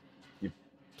 So you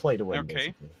play to win. Okay.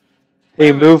 Basically. Hey,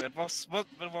 Anyway, move.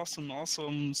 That was an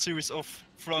awesome series of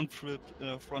front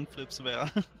flips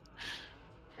there.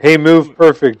 Hey, move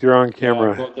perfect. You're on Yeah, I've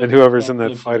camera, got and that whoever's in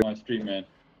front that flips fighter. on my stream, man.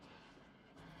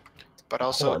 But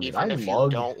also, Hold on, did I even if you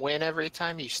log? don't win every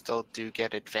time, you still do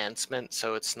get advancement,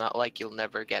 so it's not like you'll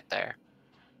never get there.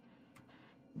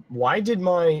 Why did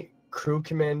my crew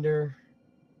commander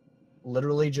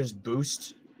literally just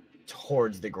boost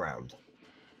towards the ground?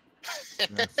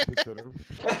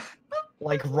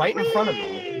 Like right in front of me,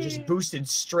 it just boosted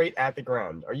straight at the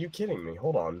ground. Are you kidding me?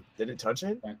 Hold on. Did it touch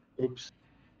it? Oops.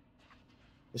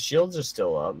 The shields are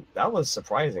still up. That was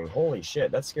surprising. Holy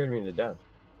shit, that scared me to death.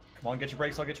 Come on, get your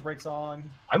brakes on, get your brakes on.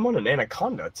 I'm on an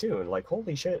anaconda too, like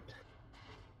holy shit.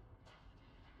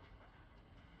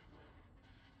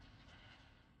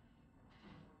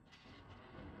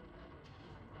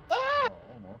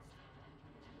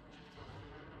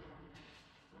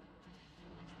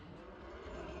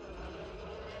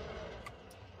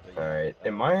 Alright,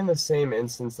 am I in the same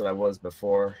instance that I was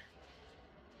before?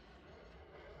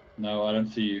 No, I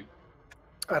don't see you.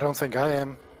 I don't think I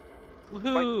am.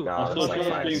 Woohoo! No, I'm it's still like sort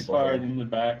of 5 being people fired here. in the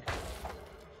back.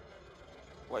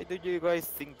 Why do you guys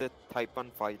think that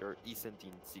Taipan Fighter isn't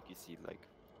in CQC? Like,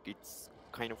 it's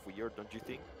kind of weird, don't you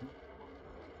think?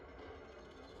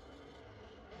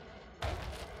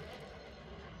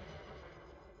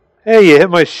 Hey, you hit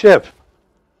my ship.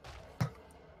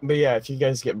 But yeah, if you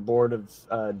guys get bored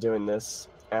of doing this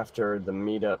after the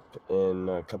meetup in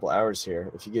a couple hours here,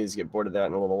 if you guys get bored of that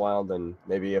in a little while, then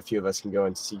maybe a few of us can go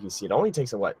into CQC. It only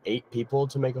takes, 8 people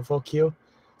to make a full queue?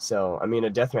 So, I mean,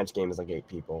 a deathmatch game is like 8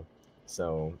 people.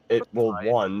 So, it will,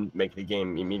 make the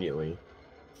game immediately.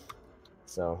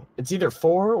 So, it's either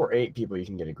 4 or 8 people you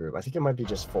can get a group. I think it might be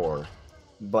just 4.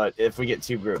 But if we get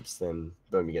 2 groups, then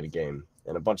boom, you get a game.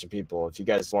 And a bunch of people, if you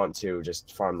guys want to,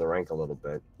 just farm the rank a little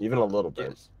bit. Even a little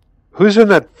bit. Who's in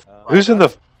that? Who's in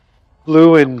the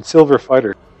blue and silver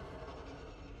fighter?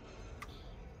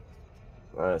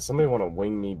 Somebody want to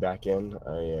wing me back in?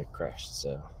 I crashed,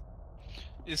 so...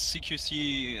 Is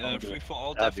CQC free for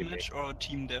all That'd be deathmatch or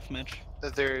team deathmatch?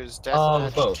 There's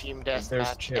deathmatch, both. team There's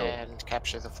deathmatch, 2. and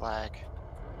capture the flag.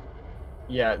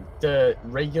 Yeah, the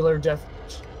regular death,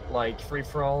 like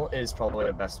free-for-all, is probably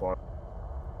the best one.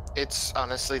 It's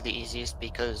honestly the easiest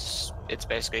because it's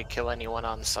basically kill anyone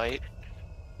on site.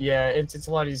 Yeah, it's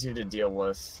a lot easier to deal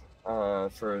with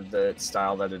for the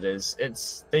style that it is.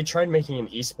 They tried making an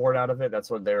esport out of it. That's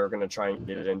what they were going to try and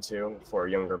get it into for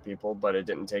younger people, but it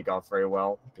didn't take off very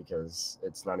well because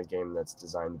it's not a game that's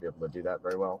designed to be able to do that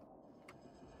very well.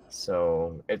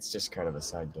 So it's just kind of a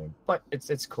side game, but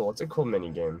it's cool. It's a cool mini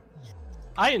game.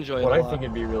 I enjoy it What a I lot. think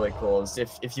would be really cool is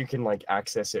if you can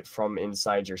access it from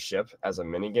inside your ship as a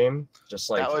mini game, just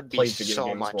That would be play video so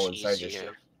games much while inside your easier.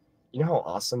 ship. You know how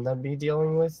awesome that'd be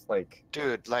dealing with?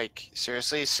 Dude,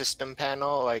 seriously, system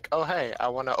panel, oh hey, I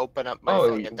want to open up my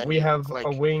Oh, thing, and then we you, have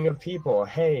a wing of people.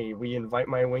 Hey, we invite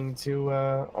my wing to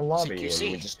a lobby, CQC.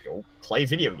 and we just go play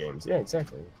video games. Yeah,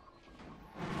 exactly.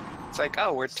 it's like,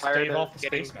 oh, we're tired Stave off of the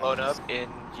getting space blown madness. up in,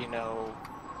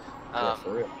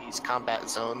 for real. these combat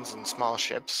zones and small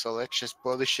ships, so let's just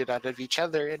blow the shit out of each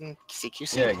other in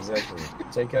CQC. Yeah, exactly.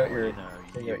 Take out your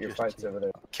fights over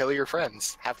there. Kill your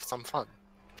friends, have some fun.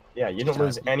 Yeah, you don't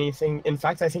lose anything. In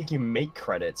fact, I think you make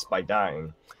credits by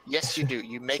dying. Yes, you do.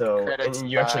 You make So, credits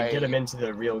and you actually get by- them into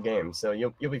the real game, so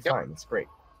you'll be fine. It's great.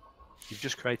 You've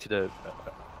just created a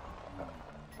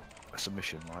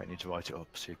submission, right? You need to write it up.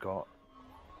 So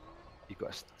you've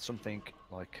got something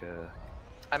like.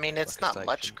 I mean, it's like a not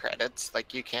much station. credits.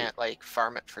 You can't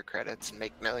farm it for credits and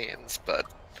make millions, but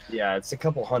Yeah, it's a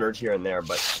couple hundred here and there,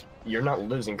 but you're not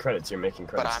losing credits. You're making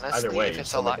but credits. honestly, Either way, if you're it's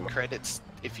a still lot making of money. credits,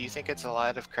 if you think it's a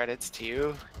lot of credits to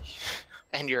you,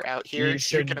 and you're out here, You you're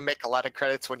should- gonna make a lot of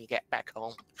credits when you get back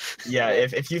home. Yeah,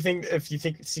 if you think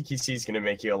CQC is gonna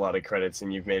make you a lot of credits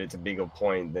and you've made it to Beagle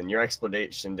Point, then your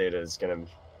exploitation data is gonna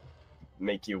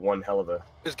make you one hell of a.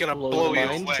 It's gonna Blow blow your you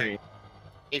mind. away.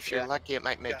 If you're lucky, it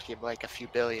might make you a few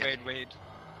billion. Wait.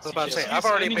 I was about to say, CQC I've is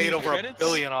already earning made you over credits? $1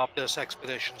 billion off this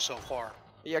expedition so far.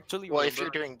 Yeah, actually, Well, if you're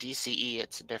doing DCE,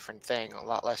 it's a different thing. A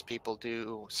lot less people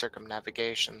do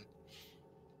circumnavigation.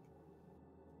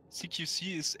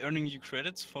 CQC is earning you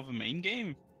credits for the main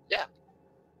game? Yeah.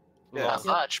 Yeah. Not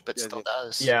much, but still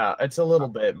does. Yeah, it's a little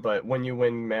bit, but when you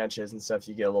win matches and stuff,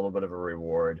 you get a little bit of a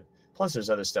reward. Plus, there's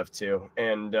other stuff too,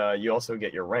 and you also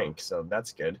get your rank, so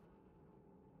that's good.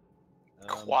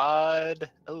 Quad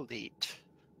elite.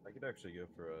 I could actually go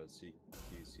for a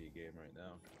CQC game right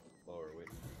now while we're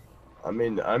waiting. I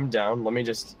mean, I'm down. Let me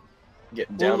just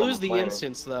get down. We'll on lose the planet.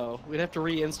 instance though. We'd have to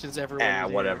re-instance everyone. Ah,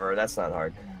 into- whatever. That's not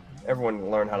hard. Everyone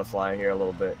learn how to fly here a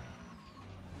little bit.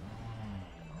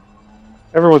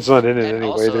 Everyone's not in it And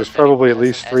anyway. also, There's if probably anyone at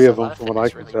has least an 3 of them SLF from and what I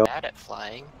is can really tell. bad at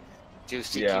flying, do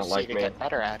CQC Yeah, like to me. get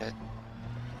better at it.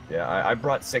 Yeah, I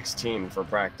brought 16 for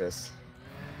practice.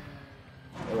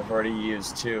 And I've already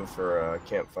used 2 for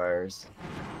campfires.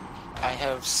 I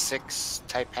have 6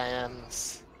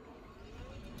 Taipans.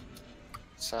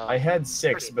 So I had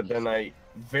 6, but then I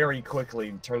very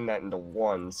quickly turned that into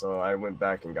 1, so I went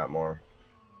back and got more.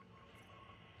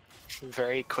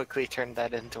 very quickly turned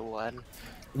that into 1.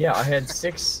 Yeah, I had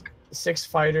six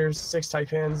fighters, 6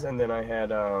 Taipans, and then I had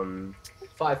 2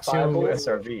 fireballs.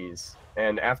 SRVs.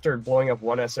 And after blowing up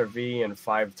 1 SRV and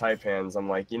 5 Taipans, I'm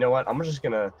like, you know what? I'm just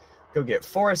gonna go get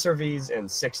 4 SRVs and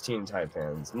 16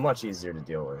 Taipans. Much easier to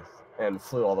deal with. And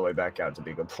flew all the way back out to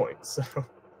Beagle Point. So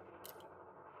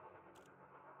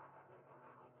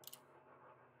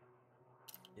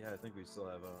Yeah, I think we still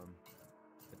have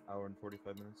an hour and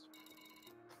 45 minutes.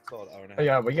 Solid hour and a half. oh,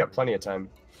 yeah, we got plenty of time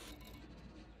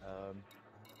How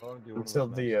long do you want until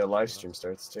those the matches live last? stream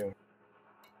starts too.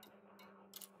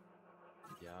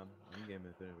 Yeah, I'm game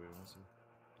if anybody wants to.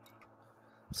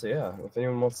 So yeah, if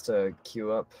anyone wants to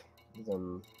queue up,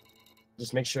 then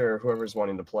just make sure whoever's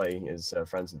wanting to play is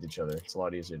friends with each other. It's a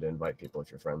lot easier to invite people if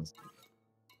you're friends.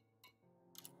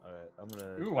 Alright, I'm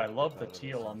gonna... Ooh, I love the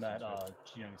teal on that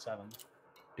G97.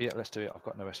 Yeah, let's do it. I've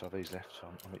got no SRVs left, so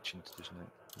I'm itching to do something.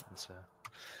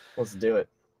 Let's do it.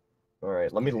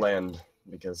 Alright, let me land,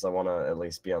 because I want to at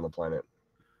least be on the planet.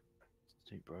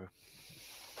 See, bro.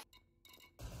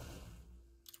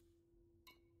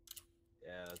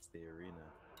 Yeah, that's the arena.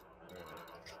 Alright.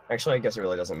 Actually, I guess it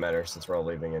really doesn't matter, since we're all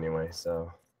leaving anyway,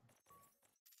 so...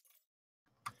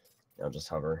 I'll just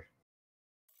hover.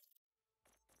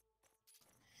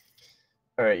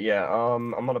 Alright, yeah,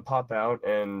 I'm gonna pop out,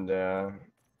 and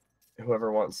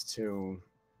whoever wants to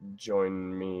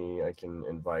join me, I can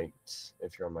invite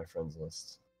if you're on my friends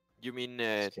list. You mean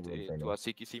Just to kidding, a Inferno.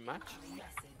 CQC match?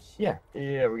 Yeah,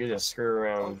 we can just screw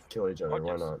around, kill each other,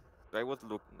 why yes. not? I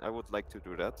would like to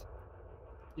do that.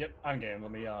 Yep, I'm game.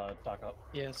 Let me dock up.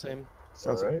 Yeah, same.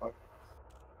 Sounds right.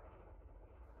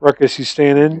 Ruckus, you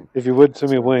staying in? If you would,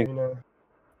 send me a wink.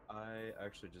 I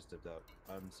actually just dipped out.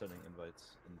 I'm sending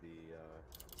invites in the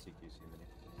CQC mini.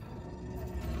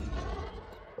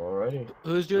 Alrighty.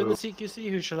 Who's doing the CQC?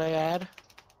 Who should I add?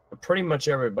 Pretty much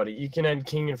everybody. You can add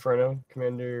King Inferno,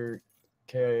 Commander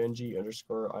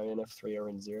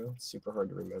KING_INF3RN0. It's super hard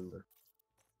to remember.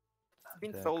 It's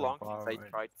been so long since I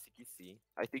tried CQC.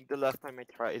 I think the last time I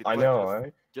tried it I was know, just,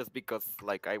 right? just because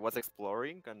like I was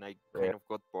exploring and I kind of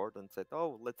got bored and said,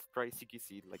 oh, let's try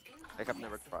CQC. Like I have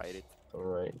never tried it.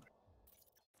 Alright.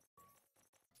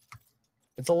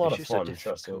 It's a lot of fun,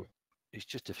 trust me. It's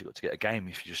just difficult to get a game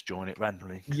if you just join it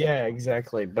randomly. Yeah,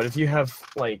 exactly. But if you have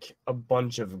like a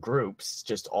bunch of groups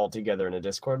just all together in a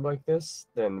Discord like this,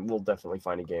 then we'll definitely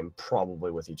find a game, probably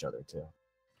with each other too.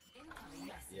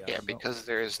 Yeah, because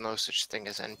there is no such thing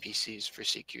as NPCs for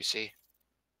CQC.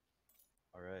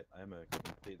 Alright, I'm a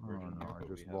complete virgin. no, I but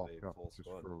just we have locked a up. full It just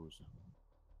squad. froze.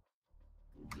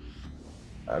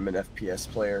 I'm an FPS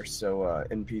player, so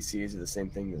NPCs are the same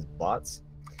thing as bots.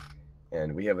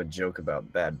 And we have a joke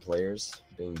about bad players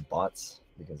being bots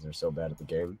because they're so bad at the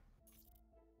game.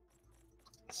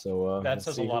 So That let's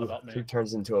says a see lot who, about me. who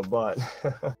turns into a bot.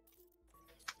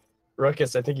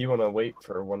 Ruckus, I think you want to wait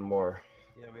for one more.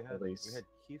 Yeah, we at had least.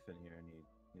 Keith in here and he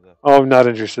left. Oh, I'm not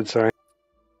interested, sorry.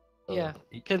 Yeah.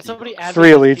 Can somebody add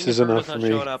 3 me? elites King is Inferno's enough for not me.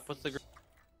 showing up. What's the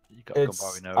It's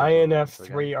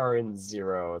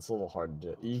INF3RN0. It's a little hard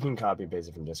to. You can copy and paste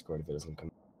it from Discord if it doesn't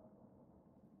come.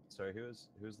 Sorry, who's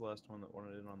the last one that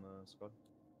wanted in on the squad?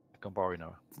 Gombari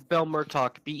Noah. Bel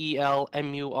Murtok?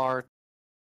 BELMUR.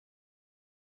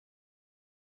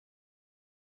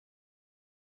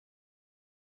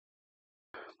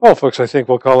 Well, folks, I think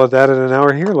we'll call it that in an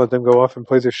hour here. Let them go off and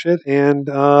play their shit. And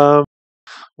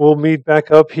we'll meet back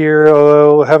up here.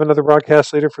 We'll have another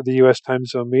broadcast later for the U.S. Time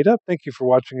Zone meetup. Thank you for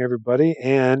watching, everybody.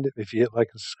 And if you hit like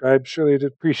and subscribe, surely I'd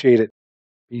appreciate it.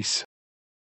 Peace.